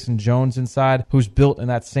 They have Jason Jones inside, who's built in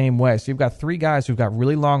that same way. So you've got 3 guys who've got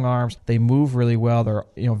really long arms. They move really well. They're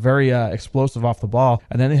very explosive off the ball.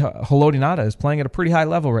 And then Haloti Ngata is playing at a pretty high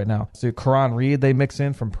level right now. So Karan Reed they mix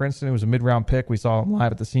in from Princeton, who was a mid-round pick. We saw him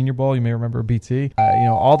live at the Senior Bowl. You may remember BT.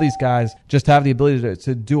 All these guys just have the ability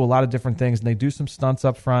to do a lot of different things, and they do some stunts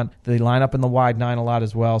up front. They line up in the wide 9 a lot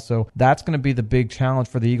as well. So that's going to be the big challenge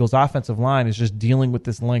for the Eagles' offensive line, is just dealing with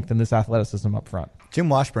this length and this athleticism up front. Jim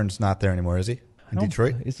Washburn's not there anymore, is he? In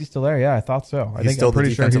Detroit? Is he still there? Yeah, I thought so. I'm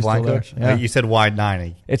pretty sure he's still line coach. Yeah. You said wide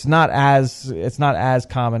 9. It's not as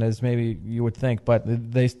common as maybe you would think, but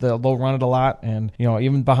they'll run it a lot, and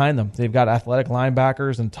even behind them, they've got athletic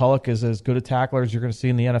linebackers, and Tulloch is as good a tackler as you're going to see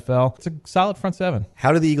in the NFL. It's a solid front seven.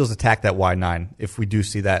 How do the Eagles attack that wide 9 if we do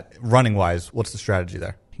see that running wise? What's the strategy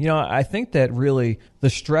there? I think that really the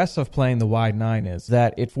stress of playing the wide 9 is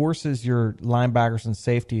that it forces your linebackers and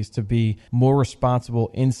safeties to be more responsible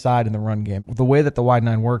inside in the run game. The way that the wide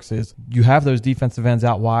 9 works is you have those defensive ends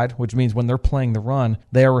out wide, which means when they're playing the run,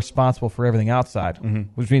 they are responsible for everything outside,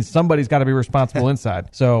 which means somebody's got to be responsible inside.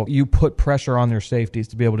 So you put pressure on their safeties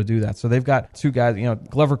to be able to do that. So they've got 2 guys.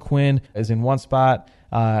 Glover Quinn is in one spot.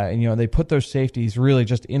 They put those safeties really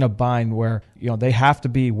just in a bind where, they have to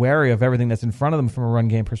be wary of everything that's in front of them from a run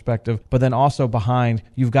game perspective, but then also behind,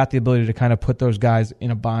 you've got the ability to kind of put those guys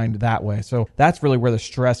in a bind that way. So that's really where the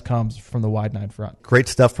stress comes from the wide 9 front. Great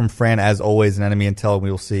stuff from Fran, as always, in Enemy Intel.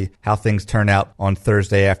 We will see how things turn out on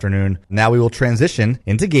Thursday afternoon. Now we will transition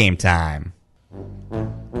into game time.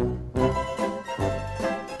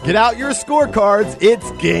 Get out your scorecards.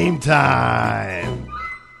 It's game time.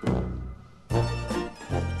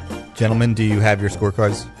 Gentlemen, do you have your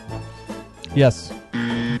scorecards? Yes.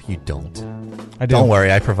 You don't. I do. Don't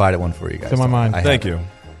worry, I provided one for you guys. It's in my mind. Thank you.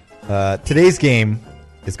 Today's game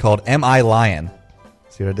is called Am I Lion?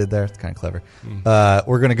 See what I did there? It's kind of clever.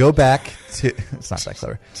 We're going to go back to... It's not that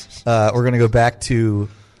clever. We're going to go back to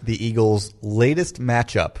the Eagles' latest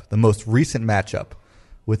matchup, the most recent matchup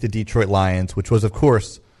with the Detroit Lions, which was, of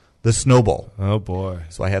course, the Snow Bowl. Oh, boy.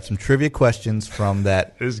 So I have some trivia questions from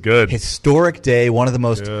that historic day, one of the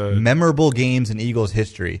most memorable games in Eagles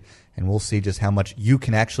history, and we'll see just how much you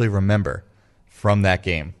can actually remember from that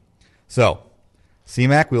game. So,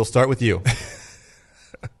 C-Mac, we'll start with you.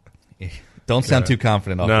 Don't sound too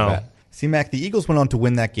confident off the bat. C-Mac, the Eagles went on to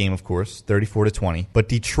win that game, of course, 34-20, but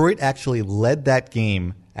Detroit actually led that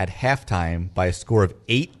game at halftime by a score of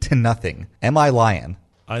 8-0. Am I lying?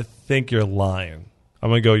 I think you're lying. I'm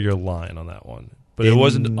going to go you're lying on that one. But it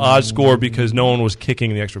wasn't an odd score because no one was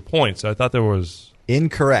kicking the extra points. I thought there was...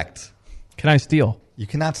 Incorrect. Can I steal? You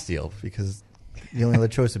cannot steal because the only other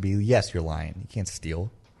choice would be, yes, you're lying. You can't steal.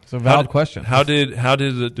 It's a valid question. How did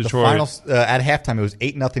the Detroit... The final, at halftime, it was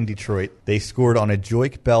 8-0 Detroit. They scored on a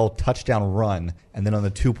Joique Bell touchdown run, and then on the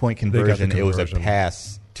 2-point conversion, it was a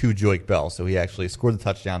pass to Joique Bell. So he actually scored the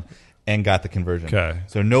touchdown and got the conversion. Okay.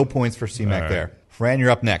 So no points for C-Mac there. Fran, you're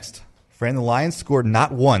up next. Fran, the Lions scored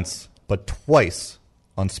not once, but twice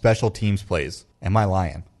on special teams plays. Am I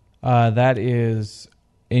lying? That is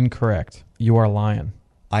incorrect. You are lying.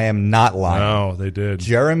 I am not lying. No, they did.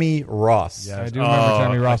 Jeremy Ross I do remember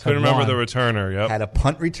Jeremy Ross I couldn't had remember one. the returner. Yep. had a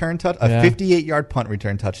punt return a Yeah. 58-yard punt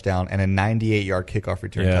return touchdown and a 98-yard kickoff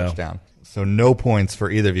return Yeah. touchdown. So no points for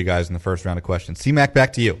either of you guys in the first round of questions. C-Mac,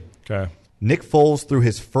 back to you. Okay. Nick Foles threw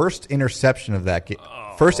his first interception of that game.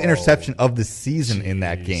 First interception of the season in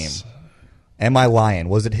that game. Am I lying?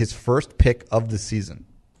 Was it his first pick of the season?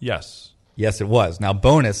 Yes. Yes, it was. Now,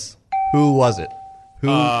 bonus. Who was it? Who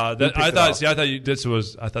I picked it thought. off? See, I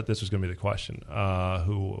thought this was going to be the question.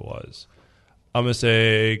 Who it was? I'm going to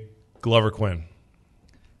say Glover Quinn.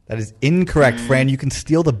 That is incorrect, Fran. You can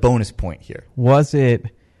steal the bonus point here. Was it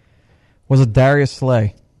Darius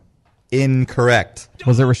Slay? Incorrect.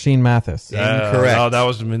 Was it Rasheed Mathis? Incorrect. Oh, that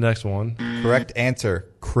was my next one. Correct answer.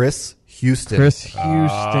 Chris Houston. Chris Houston.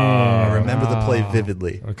 I remember the play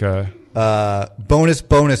vividly. Okay.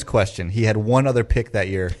 Bonus question. He had one other pick that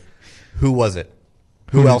year. Who was it?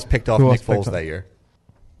 Who else picked off who Nick else picked Foles up? that year?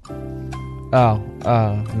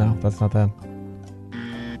 No, that's not them.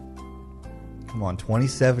 Come on,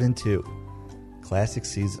 27-2. Classic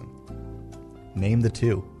season. Name the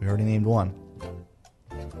two. We already named one.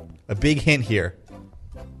 A big hint here.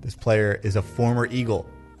 This player is a former Eagle.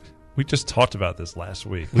 We just talked about this last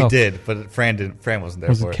week. We Oh. did, but Fran wasn't there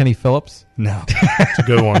Was for it it. Kenny Phillips? No, It's a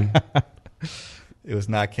good one. it was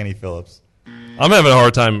not Kenny Phillips. I'm having a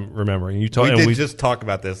hard time remembering. You talk, We and did just talk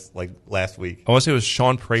about this like last week. I want to say it was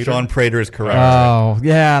Sean Prater. Sean Prater is correct. Oh,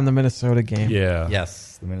 yeah, in the Minnesota game. Yeah.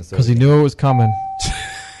 Yes, the Minnesota. Because he knew it was coming.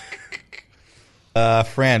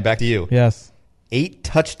 Fran, back to you. Yes. 8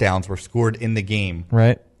 touchdowns were scored in the game,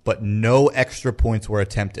 Right? but no extra points were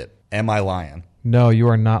attempted. Am I lying? No, you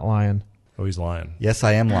are not lying. Oh, he's lying. Yes,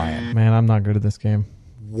 I am lying. Man, I'm not good at this game.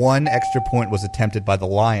 1 extra point was attempted by the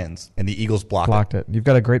Lions, and the Eagles blocked it. Blocked it. You've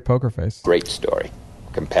got a great poker face. Great story.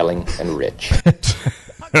 Compelling and rich.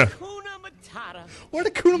 Where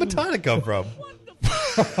did Kuna Matata come from?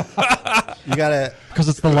 You gotta. Because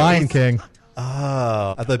it's the Lion King.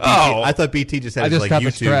 Oh, I thought BT just had I his just like got the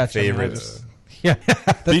YouTube stretch. favorites. Yeah.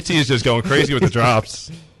 BT is just going crazy with the drops.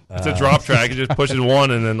 It's a drop track. He just pushes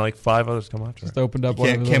one, and then like 5 others come after. Just opened up You one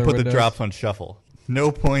of his can't other put the windows. drops on shuffle.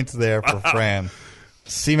 No points there for Fran.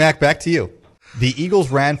 C-Mac, back to you. The Eagles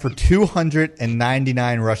ran for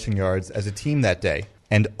 299 rushing yards as a team that day,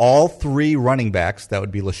 and all 3 running backs, that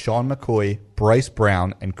would be LaShawn McCoy, Bryce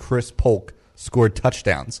Brown, and Chris Polk, scored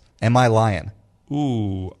touchdowns. Am I lying?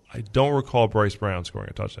 Ooh, I don't recall Bryce Brown scoring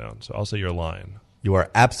a touchdown, so I'll say you're lying. You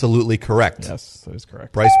are absolutely correct. Yes, that is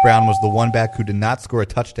correct. Bryce Brown was the one back who did not score a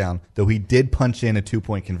touchdown, though he did punch in a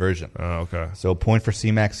 2-point conversion. Oh, okay. So a point for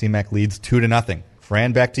C-Mac. C-Mac leads 2-0.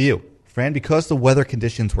 Fran, back to you. Fran, because the weather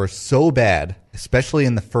conditions were so bad, especially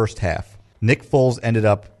in the first half, Nick Foles ended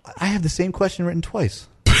up... I have the same question written twice.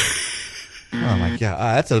 Oh, my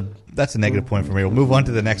God. That's a negative point for me. We'll move on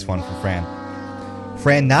to the next one for Fran.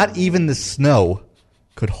 Fran, not even the snow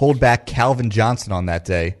could hold back Calvin Johnson on that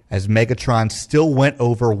day, as Megatron still went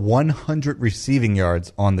over 100 receiving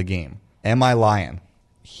yards on the game. Am I lying?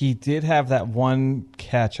 He did have that one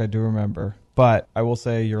catch, I do remember. But I will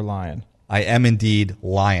say you're lying. I am indeed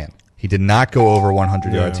lying. He did not go over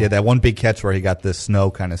 100 yards. He had that one big catch where he got the snow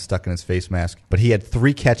kind of stuck in his face mask. But he had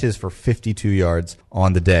 3 catches for 52 yards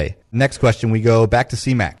on the day. Next question, we go back to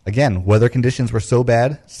C-Mac. Again, weather conditions were so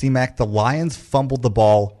bad. C-Mac, the Lions fumbled the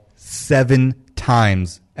ball 7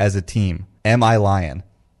 times as a team. Am I lying?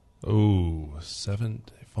 Ooh, 7.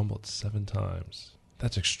 They fumbled 7 times.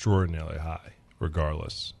 That's extraordinarily high,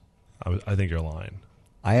 regardless. I think you're lying.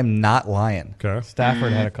 I am not lying. Okay.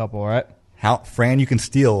 Stafford had a couple, right? Fran, you can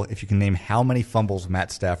steal if you can name how many fumbles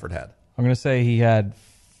Matt Stafford had. I'm going to say he had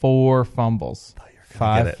 4 fumbles. Get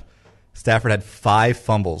 5. it. Stafford had 5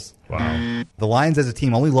 fumbles. Wow. The Lions as a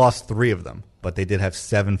team only lost 3 of them, but they did have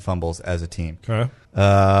 7 fumbles as a team. Okay. Who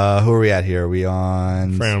are we at here? Are we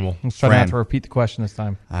on... Franimal. Let's try not Fran. to repeat the question this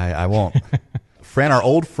time. I won't. Fran, our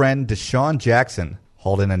old friend Deshaun Jackson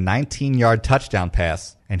hauled in a 19-yard touchdown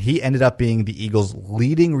pass, and he ended up being the Eagles'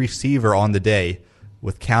 leading receiver on the day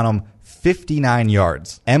with, count 'em, 59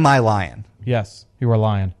 yards. Am I lying? Yes, you are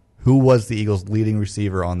lying. Who was the Eagles' leading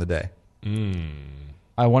receiver on the day?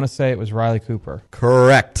 I want to say it was Riley Cooper.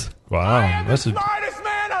 Correct. Wow. That's a, Smartest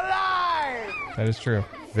man alive! That is true.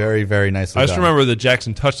 Very, very nicely I just done. remember the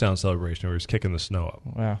Jackson touchdown celebration where he was kicking the snow up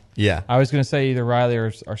Yeah. Yeah. I was going to say either Riley or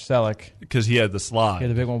Selleck. because he had the slide. He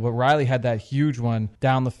had the big one, but Riley had that huge one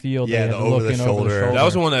down the field. Yeah, that he the had to look in over-the-shoulder. That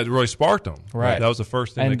was the one that really sparked him. Right. That was the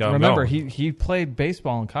first thing that And got him remember, going. he played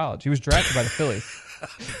baseball in college. He was drafted by the Phillies.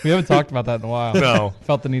 We haven't talked about that in a while. No.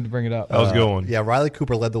 Felt the need to bring it up. That was a good one. Yeah, Riley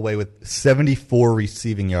Cooper led the way with 74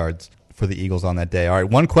 receiving yards for the Eagles on that day. All right,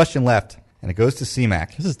 one question left, and it goes to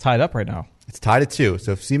C-Mac. This is tied up right now. It's tied at 2,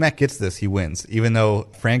 so if C-Mac gets this, he wins, even though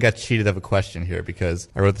Fran got cheated of a question here because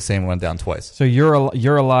I wrote the same one down twice. So you're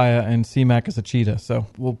a liar and C-Mac is a cheetah. So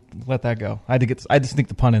we'll let that go. I had to sneak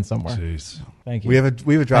the pun in somewhere. Jeez. Thank you. We have a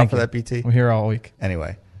drop Thank for you. that, BT? I'm here all week.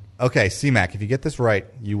 Anyway. Okay, C-Mac, if you get this right,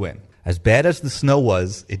 you win. As bad as the snow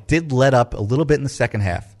was, it did let up a little bit in the second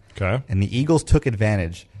half. Okay. And the Eagles took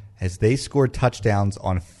advantage as they scored touchdowns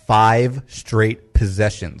on 5 straight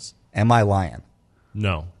possessions. Am I lying?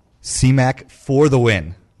 No. C-Mac for the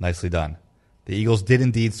win. Nicely done. The Eagles did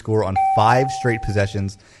indeed score on 5 straight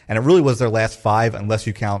possessions, and it really was their last 5 unless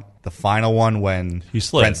you count the final one when He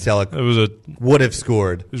slid. Brent Selleck It was would have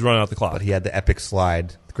scored. He was running out the clock. But he had the epic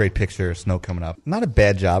slide. Great picture, snow coming up. Not a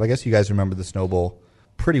bad job. I guess you guys remember the Snow Bowl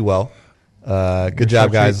pretty well. Good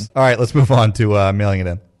job, guys. All right, let's move on to mailing it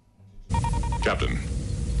in. Captain,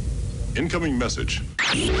 incoming message.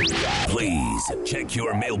 Please check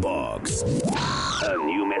your mailbox. A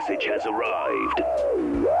new message has arrived.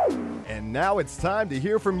 And now it's time to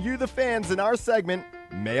hear from you, the fans, in our segment,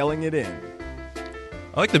 Mailing It In.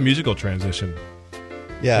 I like the musical transition.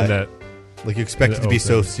 Yeah. in that, Like you expect it to be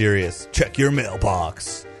so open. serious. Check your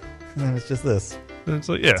mailbox. And it's just this. And it's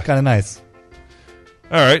like, yeah. It's kind of nice.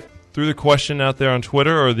 All right. Threw the question out there on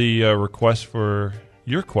Twitter, or the request for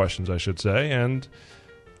your questions, I should say. And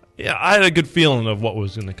yeah, I had a good feeling of what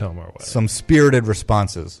was going to come our way. Some spirited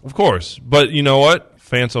responses. Of course. But you know what?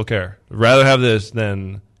 Fans don't care. I'd rather have this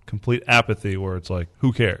than complete apathy where it's like,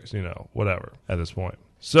 who cares? Whatever at this point.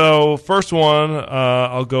 So first one,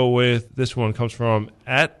 I'll go with this one. Comes from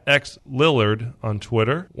 @xlillard on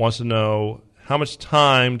Twitter. Wants to know, how much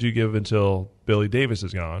time do you give until Billy Davis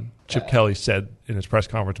is gone? Chip Kelly said in his press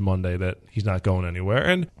conference Monday that he's not going anywhere.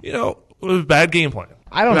 And, it was a bad game plan.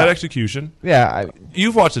 I don't bad know. execution. Yeah.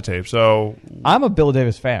 You've watched the tape, so... I'm a Bill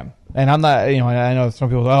Davis fan. And I'm not, I know some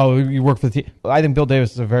people, you work for the team. I think Bill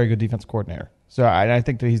Davis is a very good defense coordinator. So I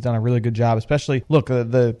think that he's done a really good job, especially, look,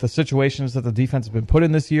 the situations that the defense has been put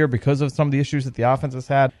in this year because of some of the issues that the offense has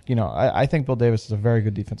had. I think Bill Davis is a very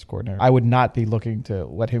good defense coordinator. I would not be looking to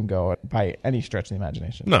let him go by any stretch of the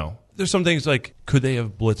imagination. No. There's some things like, could they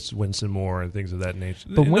have blitzed Winston more and things of that nature?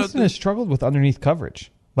 But Winston has struggled with underneath coverage.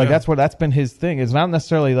 That's been his thing. It's not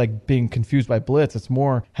necessarily like being confused by blitz. It's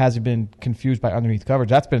more, has he been confused by underneath coverage?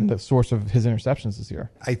 That's been the source of his interceptions this year.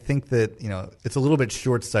 I think that, it's a little bit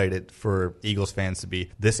short-sighted for Eagles fans to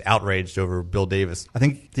be this outraged over Bill Davis. I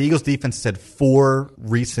think the Eagles defense has had 4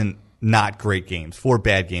 recent not great games, 4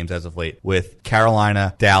 bad games as of late, with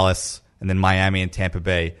Carolina, Dallas, and then Miami and Tampa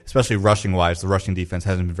Bay, especially rushing-wise. The rushing defense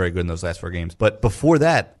hasn't been very good in those last 4 games. But before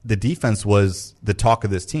that, the defense was the talk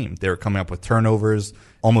of this team. They were coming up with turnovers,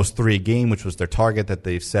 almost 3 a game, which was their target that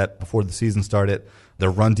they've set before the season started.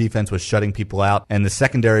 Their run defense was shutting people out, and the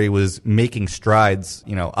secondary was making strides.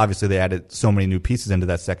 Obviously they added so many new pieces into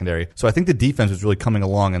that secondary. So I think the defense was really coming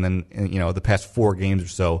along, and then, the past 4 games or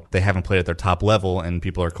so, they haven't played at their top level, and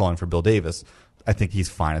people are calling for Bill Davis. I think he's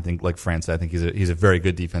fine. I think, like Fran said, I think he's a very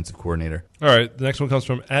good defensive coordinator. All right, the next one comes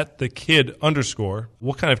from @thekid_.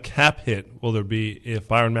 What kind of cap hit will there be if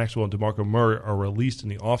Byron Maxwell and DeMarco Murray are released in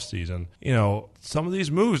the offseason? Some of these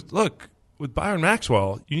moves, look, with Byron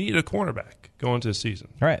Maxwell, you need a cornerback going into the season.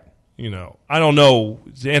 Right. I don't know.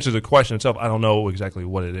 To answer the question itself, I don't know exactly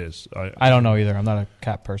what it is. I don't know either. I'm not a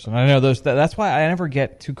cap person. I know those. That's why I never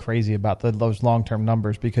get too crazy about those long-term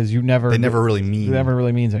numbers because they never really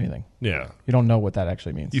means anything. Yeah. You don't know what that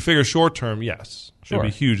actually means. You figure short-term, yes. Sure.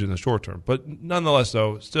 It'd be huge in the short term. But nonetheless,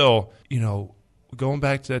 though, still, going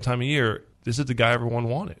back to that time of year, this is the guy everyone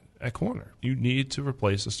wanted at corner. You need to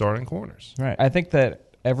replace the starting corners. Right. I think that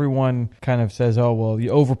everyone kind of says, "Oh, well,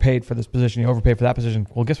 you overpaid for this position, you overpaid for that position."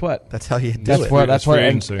 Well, guess what? That's how you do that's it. What, that's what.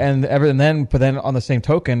 But then on the same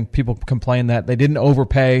token, people complain that they didn't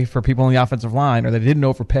overpay for people on the offensive line, or they didn't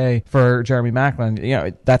overpay for Jeremy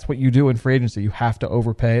Maclin. That's what you do in free agency. You have to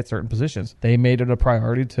overpay at certain positions. They made it a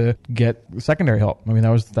priority to get secondary help. I mean,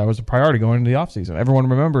 that was a priority going into the offseason. Everyone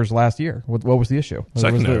remembers last year. What was the issue?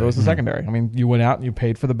 Secondary. It was the secondary. I mean, you went out and you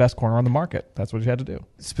paid for the best corner on the market. That's what you had to do.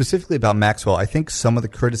 Specifically about Maxwell, I think some of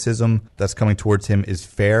the criticism that's coming towards him is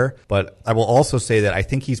fair, but I will also say that I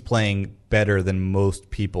think he's playing better than most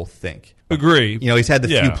people think. Agree. He's had the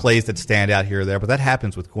few plays that stand out here or there, but that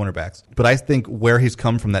happens with cornerbacks. But I think where he's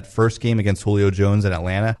come from that first game against Julio Jones in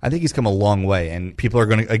Atlanta, I think he's come a long way. And people are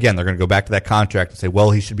going to go back to that contract and say,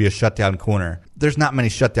 well, he should be a shutdown corner. There's not many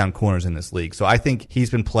shutdown corners in this league. So I think he's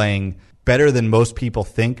been playing better than most people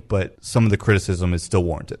think, but some of the criticism is still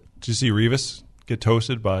warranted. Did you see Revis get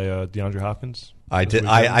toasted by DeAndre Hopkins? I did.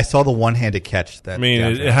 I saw the one-handed catch. That I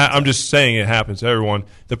mean, I'm just saying it happens to everyone.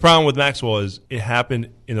 The problem with Maxwell is it happened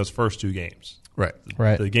in those first 2 games.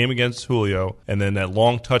 Right. The game against Julio, and then that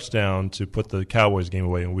long touchdown to put the Cowboys game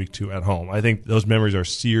away in week 2 at home. I think those memories are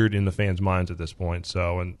seared in the fans' minds at this point.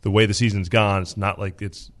 So, and the way the season's gone, it's not like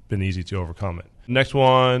it's been easy to overcome it. Next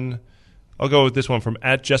one, I'll go with this one from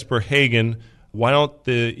 @Jesper Why don't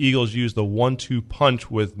the Eagles use the 1-2 punch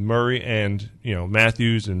with Murray and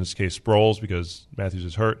Matthews, in this case Sproles, because Matthews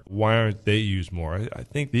is hurt? Why aren't they used more? I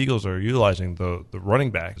think the Eagles are utilizing the running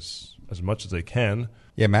backs as much as they can.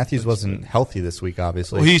 Yeah, Matthews wasn't healthy this week,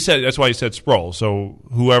 obviously. Well, that's why he said Sproles. So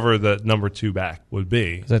whoever the number 2 back would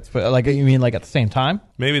be. That's like, you mean like at the same time?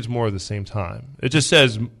 Maybe it's more at the same time. It just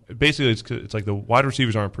says basically it's like the wide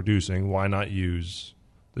receivers aren't producing. Why not use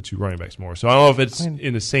the 2 running backs more? So I don't know if it's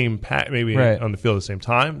in the same pack, maybe on the field at the same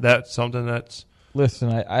time. That's something that's.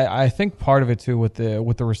 Listen, I think part of it too with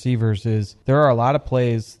the receivers is there are a lot of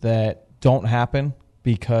plays that don't happen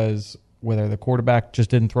because whether the quarterback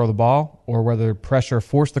just didn't throw the ball or whether pressure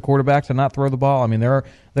forced the quarterback to not throw the ball. I mean, there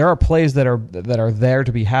are plays that are there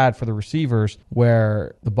to be had for the receivers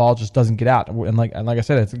where the ball just doesn't get out, and like I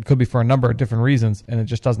said, it could be for a number of different reasons, and it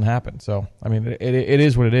just doesn't happen. So I mean, it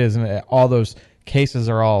is what it is, and all those cases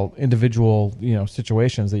are all individual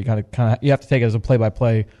situations that you kind of you have to take it as a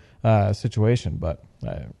play-by-play situation. But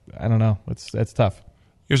I don't know, it's tough.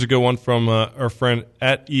 Here's a good one from our friend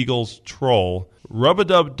 @EaglesTroll.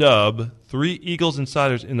 Rub-a-dub-dub, 3 Eagles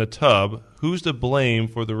insiders in the tub. Who's to blame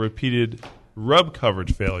for the repeated rub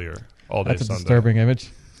coverage failure all day That's a Sunday? disturbing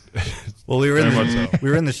image. Well, we were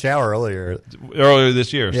in the shower earlier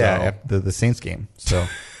this year. Yeah, so. the Saints game. So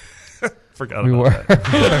forgot about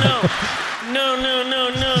that.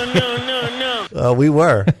 No. We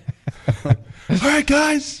were. All right,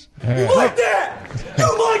 guys. You like that?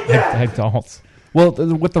 You like that? I don't. Well,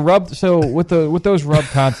 with the rub, with those rub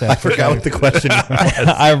concepts, I forgot what the question was.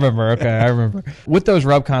 I remember. Okay, I remember. With those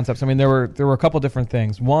rub concepts, I mean, there were a couple different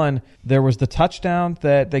things. One, there was the touchdown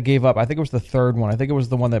that they gave up. I think it was the third one. I think it was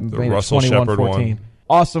the one that made it 21-14.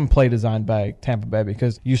 Awesome play design by Tampa Bay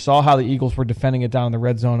because you saw how the Eagles were defending it down in the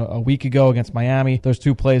red zone a week ago against Miami. Those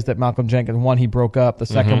 2 plays that Malcolm Jenkins, one he broke up, the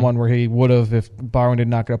second one where he would have if Barwin didn't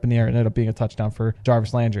knock it up in the air, it ended up being a touchdown for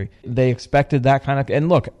Jarvis Landry. They expected that kind of, and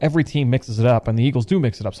look, every team mixes it up, and the Eagles do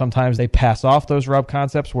mix it up. Sometimes they pass off those rub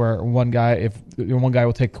concepts where one guy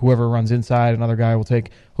will take whoever runs inside, another guy will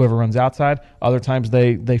take whoever runs outside. Other times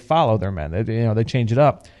they follow their men. They change it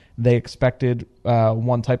up. They expected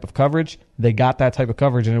one type of coverage. They got that type of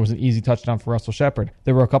coverage, and it was an easy touchdown for Russell Shepard.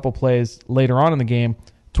 There were a couple plays later on in the game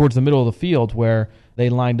towards the middle of the field where they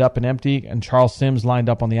lined up an empty, and Charles Sims lined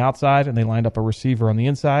up on the outside, and they lined up a receiver on the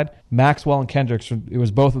inside. Maxwell and Kendricks, it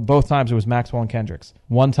was both times it was Maxwell and Kendricks.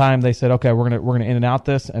 One time they said, okay, we're gonna in and out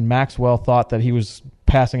this, and Maxwell thought that he was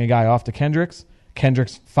passing a guy off to Kendricks.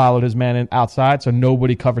 Kendricks followed his man outside, so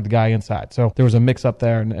nobody covered the guy inside. So there was a mix-up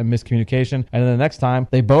there and miscommunication. And then the next time,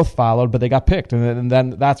 they both followed, but they got picked. And then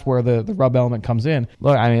that's where the rub element comes in.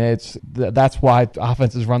 Look, I mean, that's why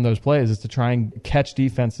offenses run those plays, is to try and catch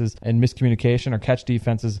defenses and miscommunication or catch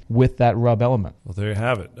defenses with that rub element. Well, there you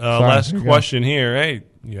have it. Last question here. Hey,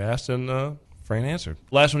 you asked and Fran answered.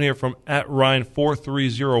 Last one here from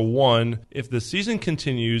 @Ryan4301. If the season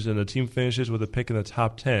continues and the team finishes with a pick in the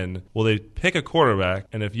top 10, will they pick a quarterback?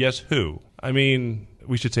 And if yes, who? I mean,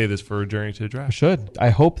 we should say this for Journey to the Draft. We should.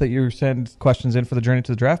 I hope that you send questions in for the Journey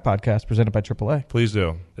to the Draft podcast presented by AAA. Please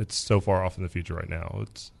do. It's so far off in the future right now.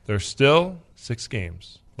 There's still 6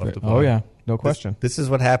 games left to play. Oh, yeah. No question. This is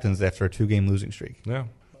what happens after a 2-game losing streak. Yeah.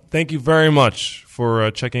 Thank you very much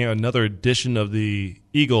for checking out another edition of the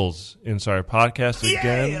Eagles Insider Podcast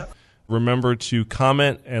again. Yeah. Remember to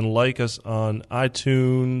comment and like us on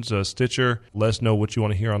iTunes, Stitcher. Let us know what you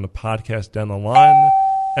want to hear on the podcast down the line.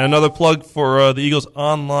 And another plug for the Eagles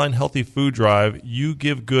online healthy food drive,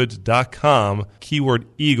 yougivegoods.com, keyword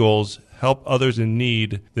Eagles. Help others in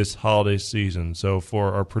need this holiday season. So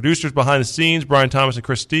for our producers behind the scenes, Brian Thomas and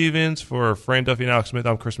Chris Stevens, for Fran Duffy and Alex Smith,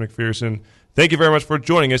 I'm Chris McPherson. Thank you very much for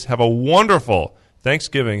joining us. Have a wonderful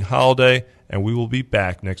Thanksgiving holiday, and we will be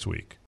back next week.